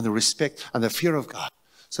glory and the respect and the fear of God.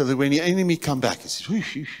 So that when the enemy come back and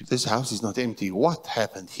says, this house is not empty. What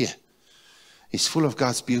happened here? It's full of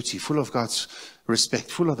God's beauty, full of God's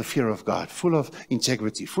respect, full of the fear of God, full of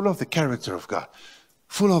integrity, full of the character of God,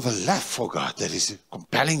 full of a love for God that is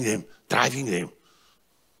compelling them, driving them.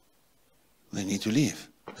 They need to leave.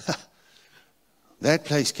 That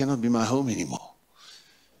place cannot be my home anymore.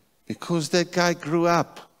 Because that guy grew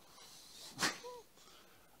up.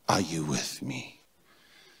 Are you with me?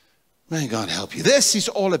 May God help you. This is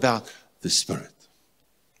all about the Spirit.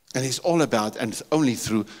 And it's all about, and it's only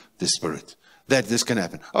through the Spirit that this can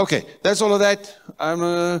happen. Okay, that's all of that.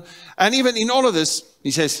 And even in all of this,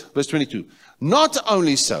 he says, verse 22, not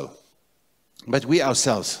only so, but we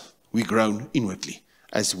ourselves, we groan inwardly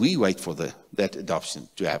as we wait for that adoption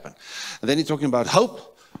to happen. And then he's talking about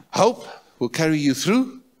hope. Hope will carry you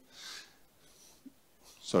through.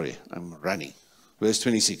 Sorry, I'm running. Verse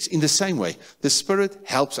 26. In the same way, the Spirit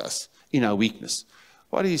helps us in our weakness.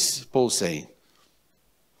 What is Paul saying?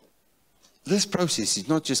 This process is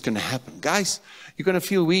not just going to happen. Guys, you're going to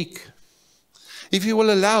feel weak. If you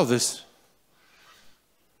will allow this,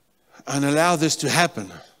 and allow this to happen,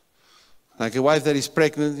 like a wife that is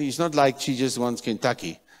pregnant, it's not like she just wants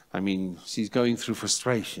Kentucky. I mean, she's going through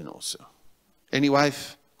frustration also. Any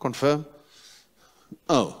wife confirm?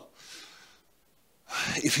 Oh.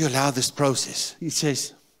 If you allow this process, it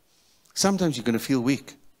says, sometimes you're going to feel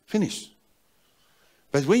weak. Finish.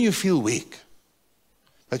 But when you feel weak,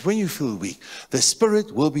 the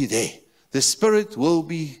Spirit will be there. The Spirit will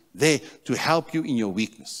be there to help you in your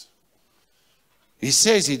weakness. He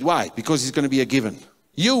says it. Why? Because it's going to be a given.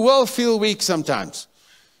 You will feel weak sometimes.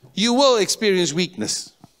 You will experience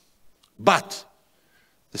weakness. But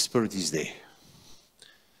the Spirit is there.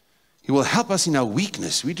 He will help us in our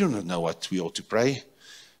weakness. We do not know what we ought to pray.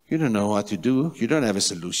 You don't know what to do. You don't have a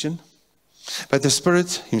solution. But the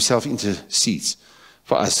Spirit himself intercedes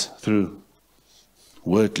for us through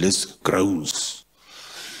wordless groans.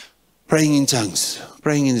 Praying in tongues.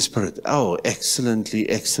 Praying in the Spirit. Oh, excellently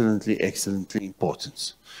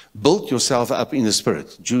important. Build yourself up in the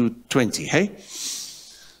Spirit. Jude 20, hey?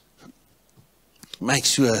 Make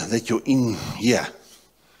sure that you're in here.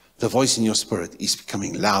 The voice in your spirit is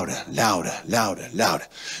becoming louder.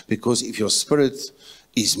 Because if your spirit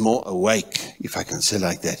is more awake, if I can say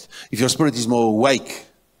like that, if your spirit is more awake,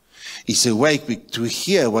 it's awake to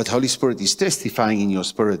hear what Holy Spirit is testifying in your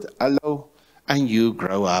spirit. Hello, and you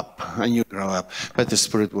grow up, but the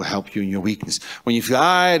Spirit will help you in your weakness. When you feel,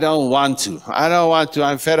 I don't want to,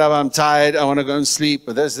 I'm fed up, I'm tired, I want to go and sleep,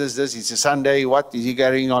 but this, it's a Sunday, what is he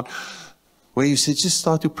carrying on? Where you say, just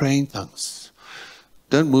start to pray in tongues.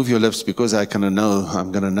 Don't move your lips because I'm going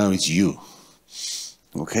to know it's you.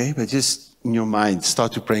 Okay? But just in your mind,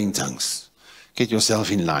 start to pray in tongues. Get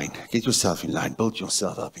yourself in line. Build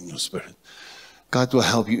yourself up in your spirit. God will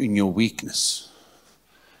help you in your weakness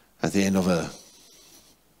at the end of a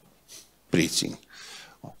preaching.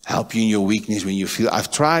 Help you in your weakness when you feel,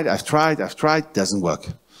 I've tried, doesn't work.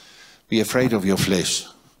 Be afraid of your flesh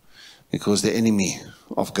because the enemy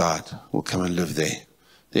of God will come and live there.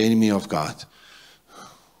 The enemy of God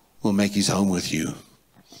will make his home with you.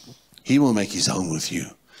 He will make his home with you.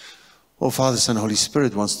 Or Father, Son, Holy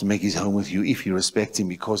Spirit wants to make his home with you if you respect him,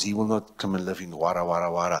 because he will not come and live in wara,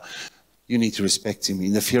 wara, wara. You need to respect him.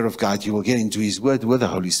 In the fear of God, you will get into his word with the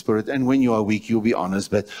Holy Spirit. And when you are weak, you'll be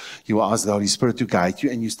honest, but you will ask the Holy Spirit to guide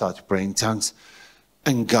you, and you start to pray in tongues.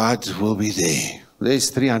 And God will be there.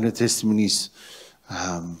 There's 300 testimonies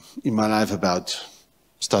in my life about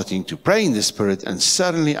starting to pray in the Spirit, and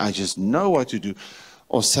suddenly I just know what to do.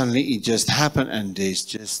 Or suddenly it just happened, and there's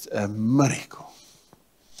just a miracle.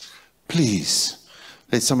 Please,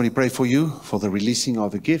 let somebody pray for you for the releasing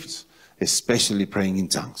of the gifts, especially praying in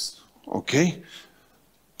tongues. Okay?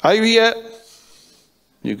 Are you here?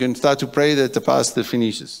 You can start to pray that the pastor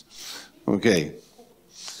finishes. Okay.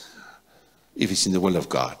 If it's in the will of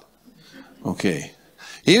God. Okay.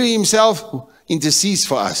 He himself intercedes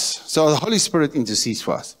for us. So the Holy Spirit intercedes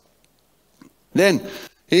for us. Then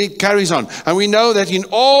he carries on. And we know that in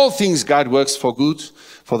all things God works for good,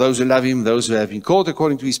 for those who love him, those who have been called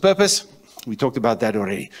according to his purpose. We talked about that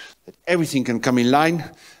already. That everything can come in line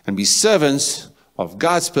and be servants of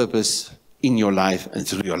God's purpose in your life and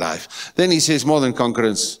through your life. Then he says, more than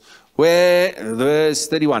conquerors. Where, verse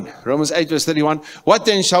 31, Romans 8, verse 31. What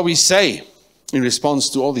then shall we say in response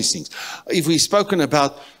to all these things? If we've spoken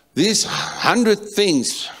about these 100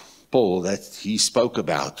 things, Paul, that he spoke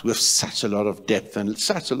about with such a lot of depth and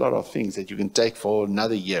such a lot of things that you can take for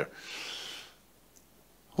another year.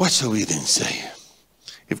 What shall we then say?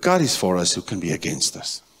 If God is for us, who can be against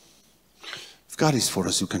us? If God is for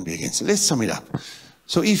us, who can be against us? Let's sum it up.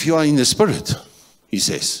 So if you are in the Spirit, he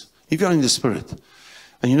says, if you are in the Spirit,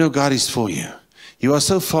 and you know God is for you, you are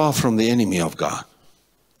so far from the enemy of God.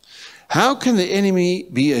 How can the enemy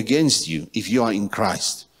be against you if you are in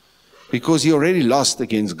Christ? Because you already lost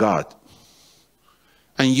against God.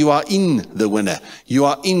 And you are in the winner. You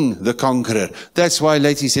are in the conqueror. That's why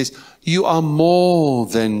later he says, you are more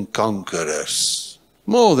than conquerors.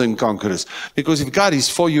 More than conquerors. Because if God is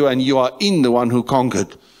for you and you are in the one who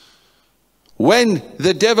conquered, when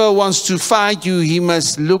the devil wants to fight you, he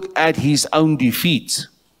must look at his own defeat.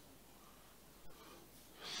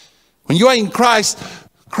 When you are in Christ,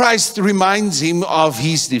 Christ reminds him of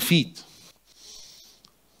his defeat.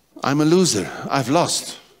 I'm a loser. I've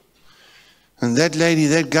lost. And that lady,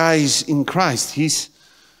 that guy is in Christ. He's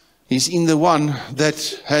in the one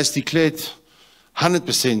that has declared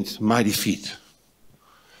 100% my defeat.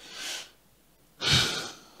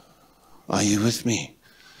 Are you with me?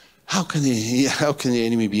 How can the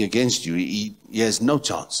enemy be against you? He has no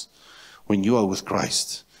chance when you are with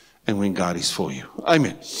Christ and when God is for you.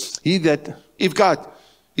 Amen. If God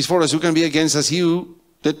is for us, who can be against us? He who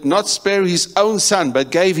did not spare his own son,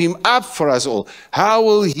 but gave him up for us all. How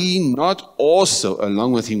will he not also,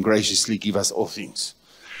 along with him, graciously give us all things?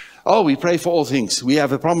 Oh, we pray for all things. We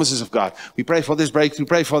have the promises of God. We pray for this breakthrough,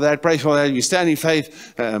 pray for that, pray for that. You stand in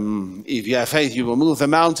faith. If you have faith, you will move the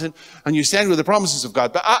mountain. And you stand with the promises of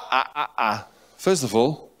God. But first of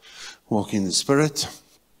all, walk in the Spirit.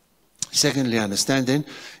 Secondly, understand then,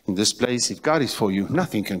 in this place, if God is for you,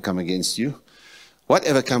 nothing can come against you.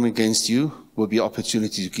 Whatever comes against you will be an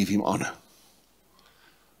opportunity to give him honor.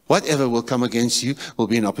 Whatever will come against you will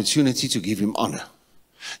be an opportunity to give him honor.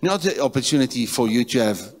 Not the opportunity for you to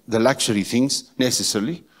have the luxury things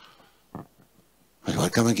necessarily, but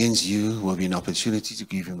what comes against you will be an opportunity to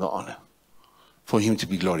give him the honor, for him to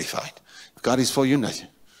be glorified. If God is for you, nothing.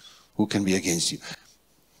 Who can be against you?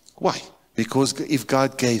 Why? Because if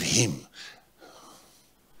God gave him,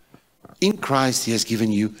 in Christ he has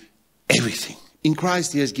given you everything. In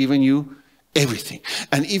Christ he has given you everything.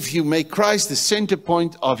 And if you make Christ the center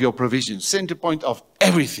point of your provision, center point of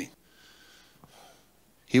everything,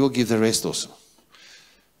 he will give the rest also.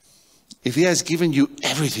 If he has given you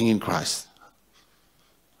everything in Christ,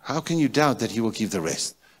 how can you doubt that he will give the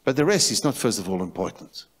rest? But the rest is not first of all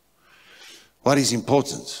important. What is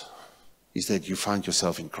important is that you find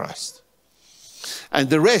yourself in Christ. And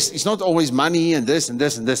the rest is not always money and this and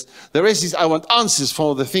this and this. The rest is I want answers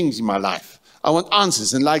for the things in my life. I want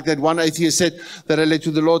answers. And like that one atheist said that I led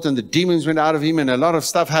to the Lord and the demons went out of him and a lot of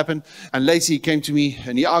stuff happened. And later he came to me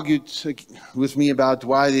and he argued with me about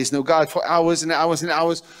why there's no God for hours and hours and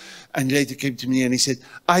hours. And later came to me and he said,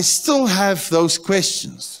 I still have those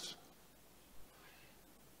questions.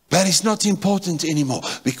 But it's not important anymore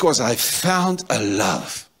because I found a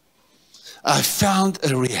love. I found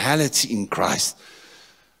a reality in Christ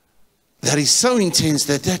that is so intense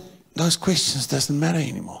that those questions doesn't matter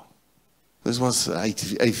anymore. This was an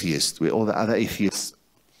atheist, where all the other atheists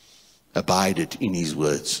abided in his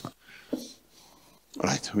words.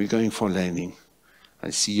 Right, we're going for landing. I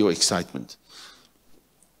see your excitement.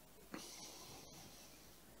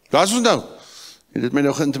 Luister nou. Dit my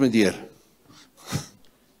nog intimideer.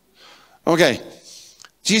 Okay.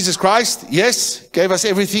 Jesus Christ, yes, gave us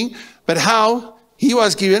everything. But how? He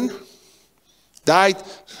was given, died,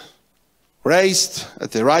 raised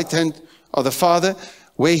at the right hand of the Father,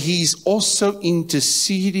 where he is also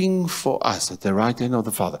interceding for us at the right hand of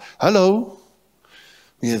the Father. Hello.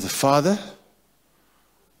 We have the Father.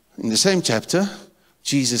 In the same chapter,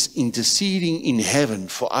 Jesus interceding in heaven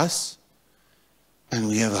for us. And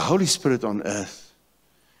we have the Holy Spirit on earth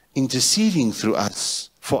interceding through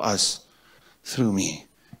us, for us, through me,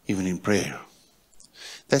 even in prayer.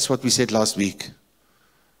 That's what we said last week.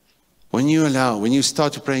 When you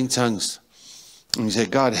start to pray in tongues, and you say,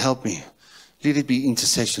 God, help me, let it be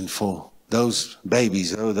intercession for those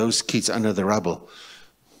babies or those kids under the rubble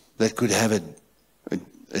that could have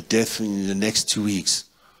a death in the next 2 weeks,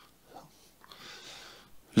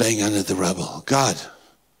 laying under the rubble. God,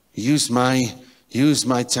 use my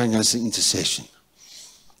tongue as an intercession.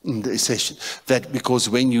 That because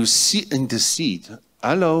when you intercede,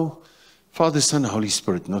 hello, Father, Son, Holy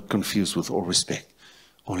Spirit, not confused with all respect,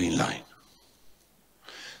 all in line.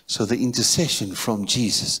 So the intercession from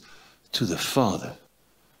Jesus to the Father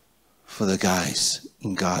for the guys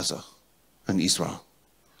in Gaza and Israel.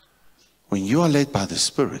 When you are led by the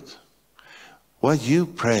Spirit, what you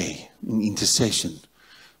pray in intercession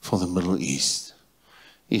for the Middle East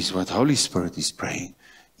is what Holy Spirit is praying.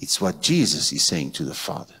 It's what Jesus is saying to the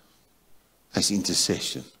Father as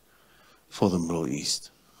intercession for the Middle East.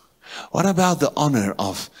 What about the honor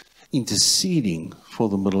of interceding for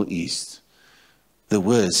the Middle East? The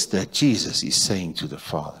words that Jesus is saying to the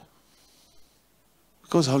Father.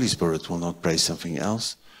 Because Holy Spirit will not pray something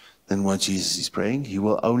else than what Jesus is praying. He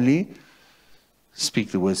will only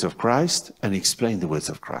speak the words of Christ and explain the words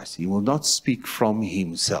of Christ. He will not speak from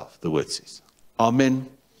himself, the word says. Amen.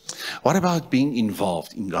 What about being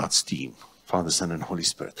involved in God's team, Father, Son, and Holy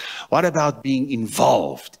Spirit? What about being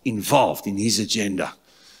involved in his agenda?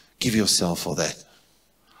 Give yourself for that.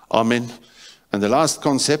 Amen. And the last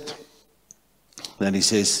concept, then he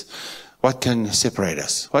says, what can separate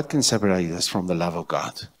us? What can separate us from the love of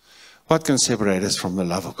God? What can separate us from the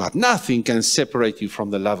love of God? Nothing can separate you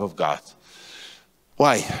from the love of God.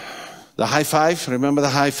 Why? The high five, remember the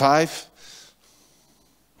high five?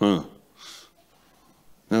 Nobody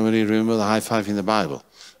remember the high five in the Bible?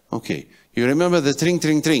 Okay. You remember the tring,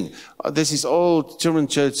 tring, tring. This is all children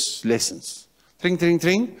church lessons. Tring, tring,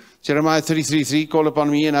 tring. Jeremiah 33:3. Call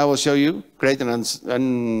upon me and I will show you great and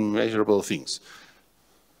unmeasurable things.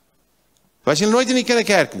 Was julle nooit in die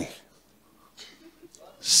kinderkerk nie?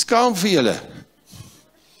 Skaam vir julle.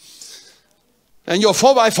 And your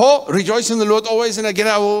 4x4, rejoice in the Lord always, and again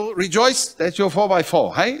I will rejoice. That's your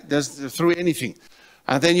 4x4, hey? That's through anything.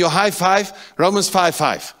 And then your high five, Romans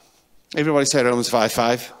 5:5. Everybody say Romans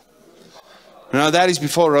 5:5. Now that is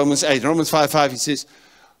before Romans 8. Romans 5:5, it says,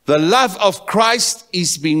 the love of Christ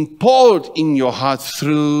is being poured in your heart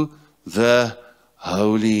through the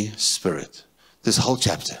Holy Spirit. This whole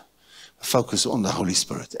chapter, focus on the Holy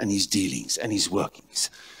Spirit and his dealings and his workings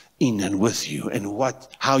in and with you, and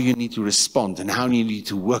how you need to respond, and how you need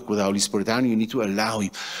to work with the Holy Spirit, how you need to allow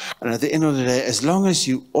him. And at the end of the day, as long as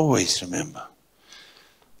you always remember,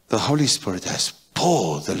 the Holy Spirit has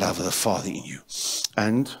poured the love of the Father in you.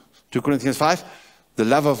 And 2 Corinthians 5, the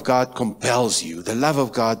love of God compels you. The love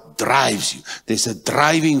of God drives you. There's a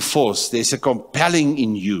driving force. There's a compelling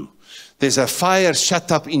in you. There's a fire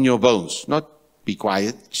shut up in your bones. Not be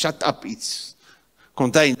quiet. Shut up. It's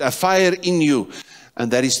contained. A fire in you. And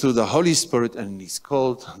that is through the Holy Spirit. And it's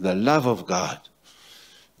called the love of God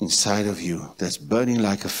inside of you. That's burning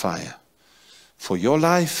like a fire. For your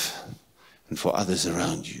life and for others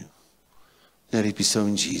around you. Let it be so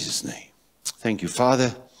in Jesus' name. Thank you,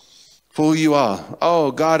 Father, for who you are.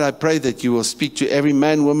 Oh, God, I pray that you will speak to every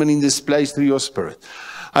man, woman in this place through your Spirit.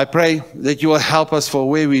 I pray that you will help us for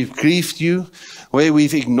where we've grieved you, where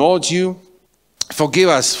we've ignored you. Forgive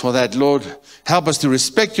us for that, Lord. Help us to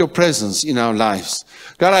respect your presence in our lives.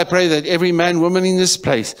 God, I pray that every man, woman in this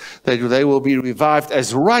place, that they will be revived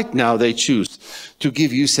as right now they choose to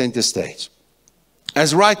give you center stage.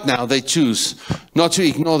 As right now they choose not to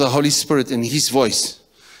ignore the Holy Spirit and his voice.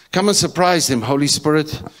 Come and surprise them, Holy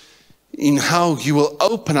Spirit, in how you will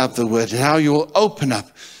open up the word and how you will open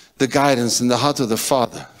up the guidance in the heart of the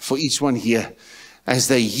Father for each one here as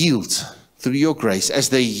they yield through your grace, as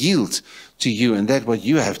they yield to you and that what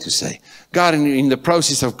you have to say. God, in the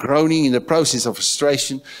process of groaning, in the process of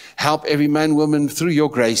frustration, help every man, woman through your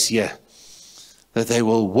grace here that they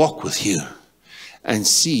will walk with you and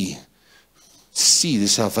see the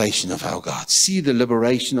salvation of our God. See the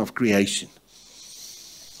liberation of creation.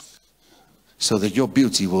 So that your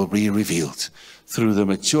beauty will be revealed through the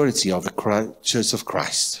maturity of the Church of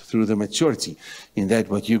Christ, through the maturity in that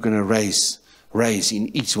what you're going to raise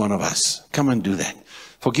in each one of us. Come and do that.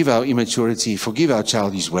 Forgive our immaturity, forgive our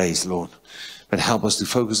childish ways, Lord, but help us to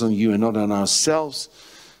focus on you and not on ourselves,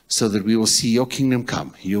 so that we will see your kingdom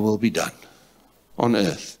come, your will be done on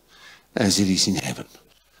earth as it is in heaven.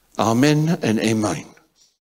 Amen and amen.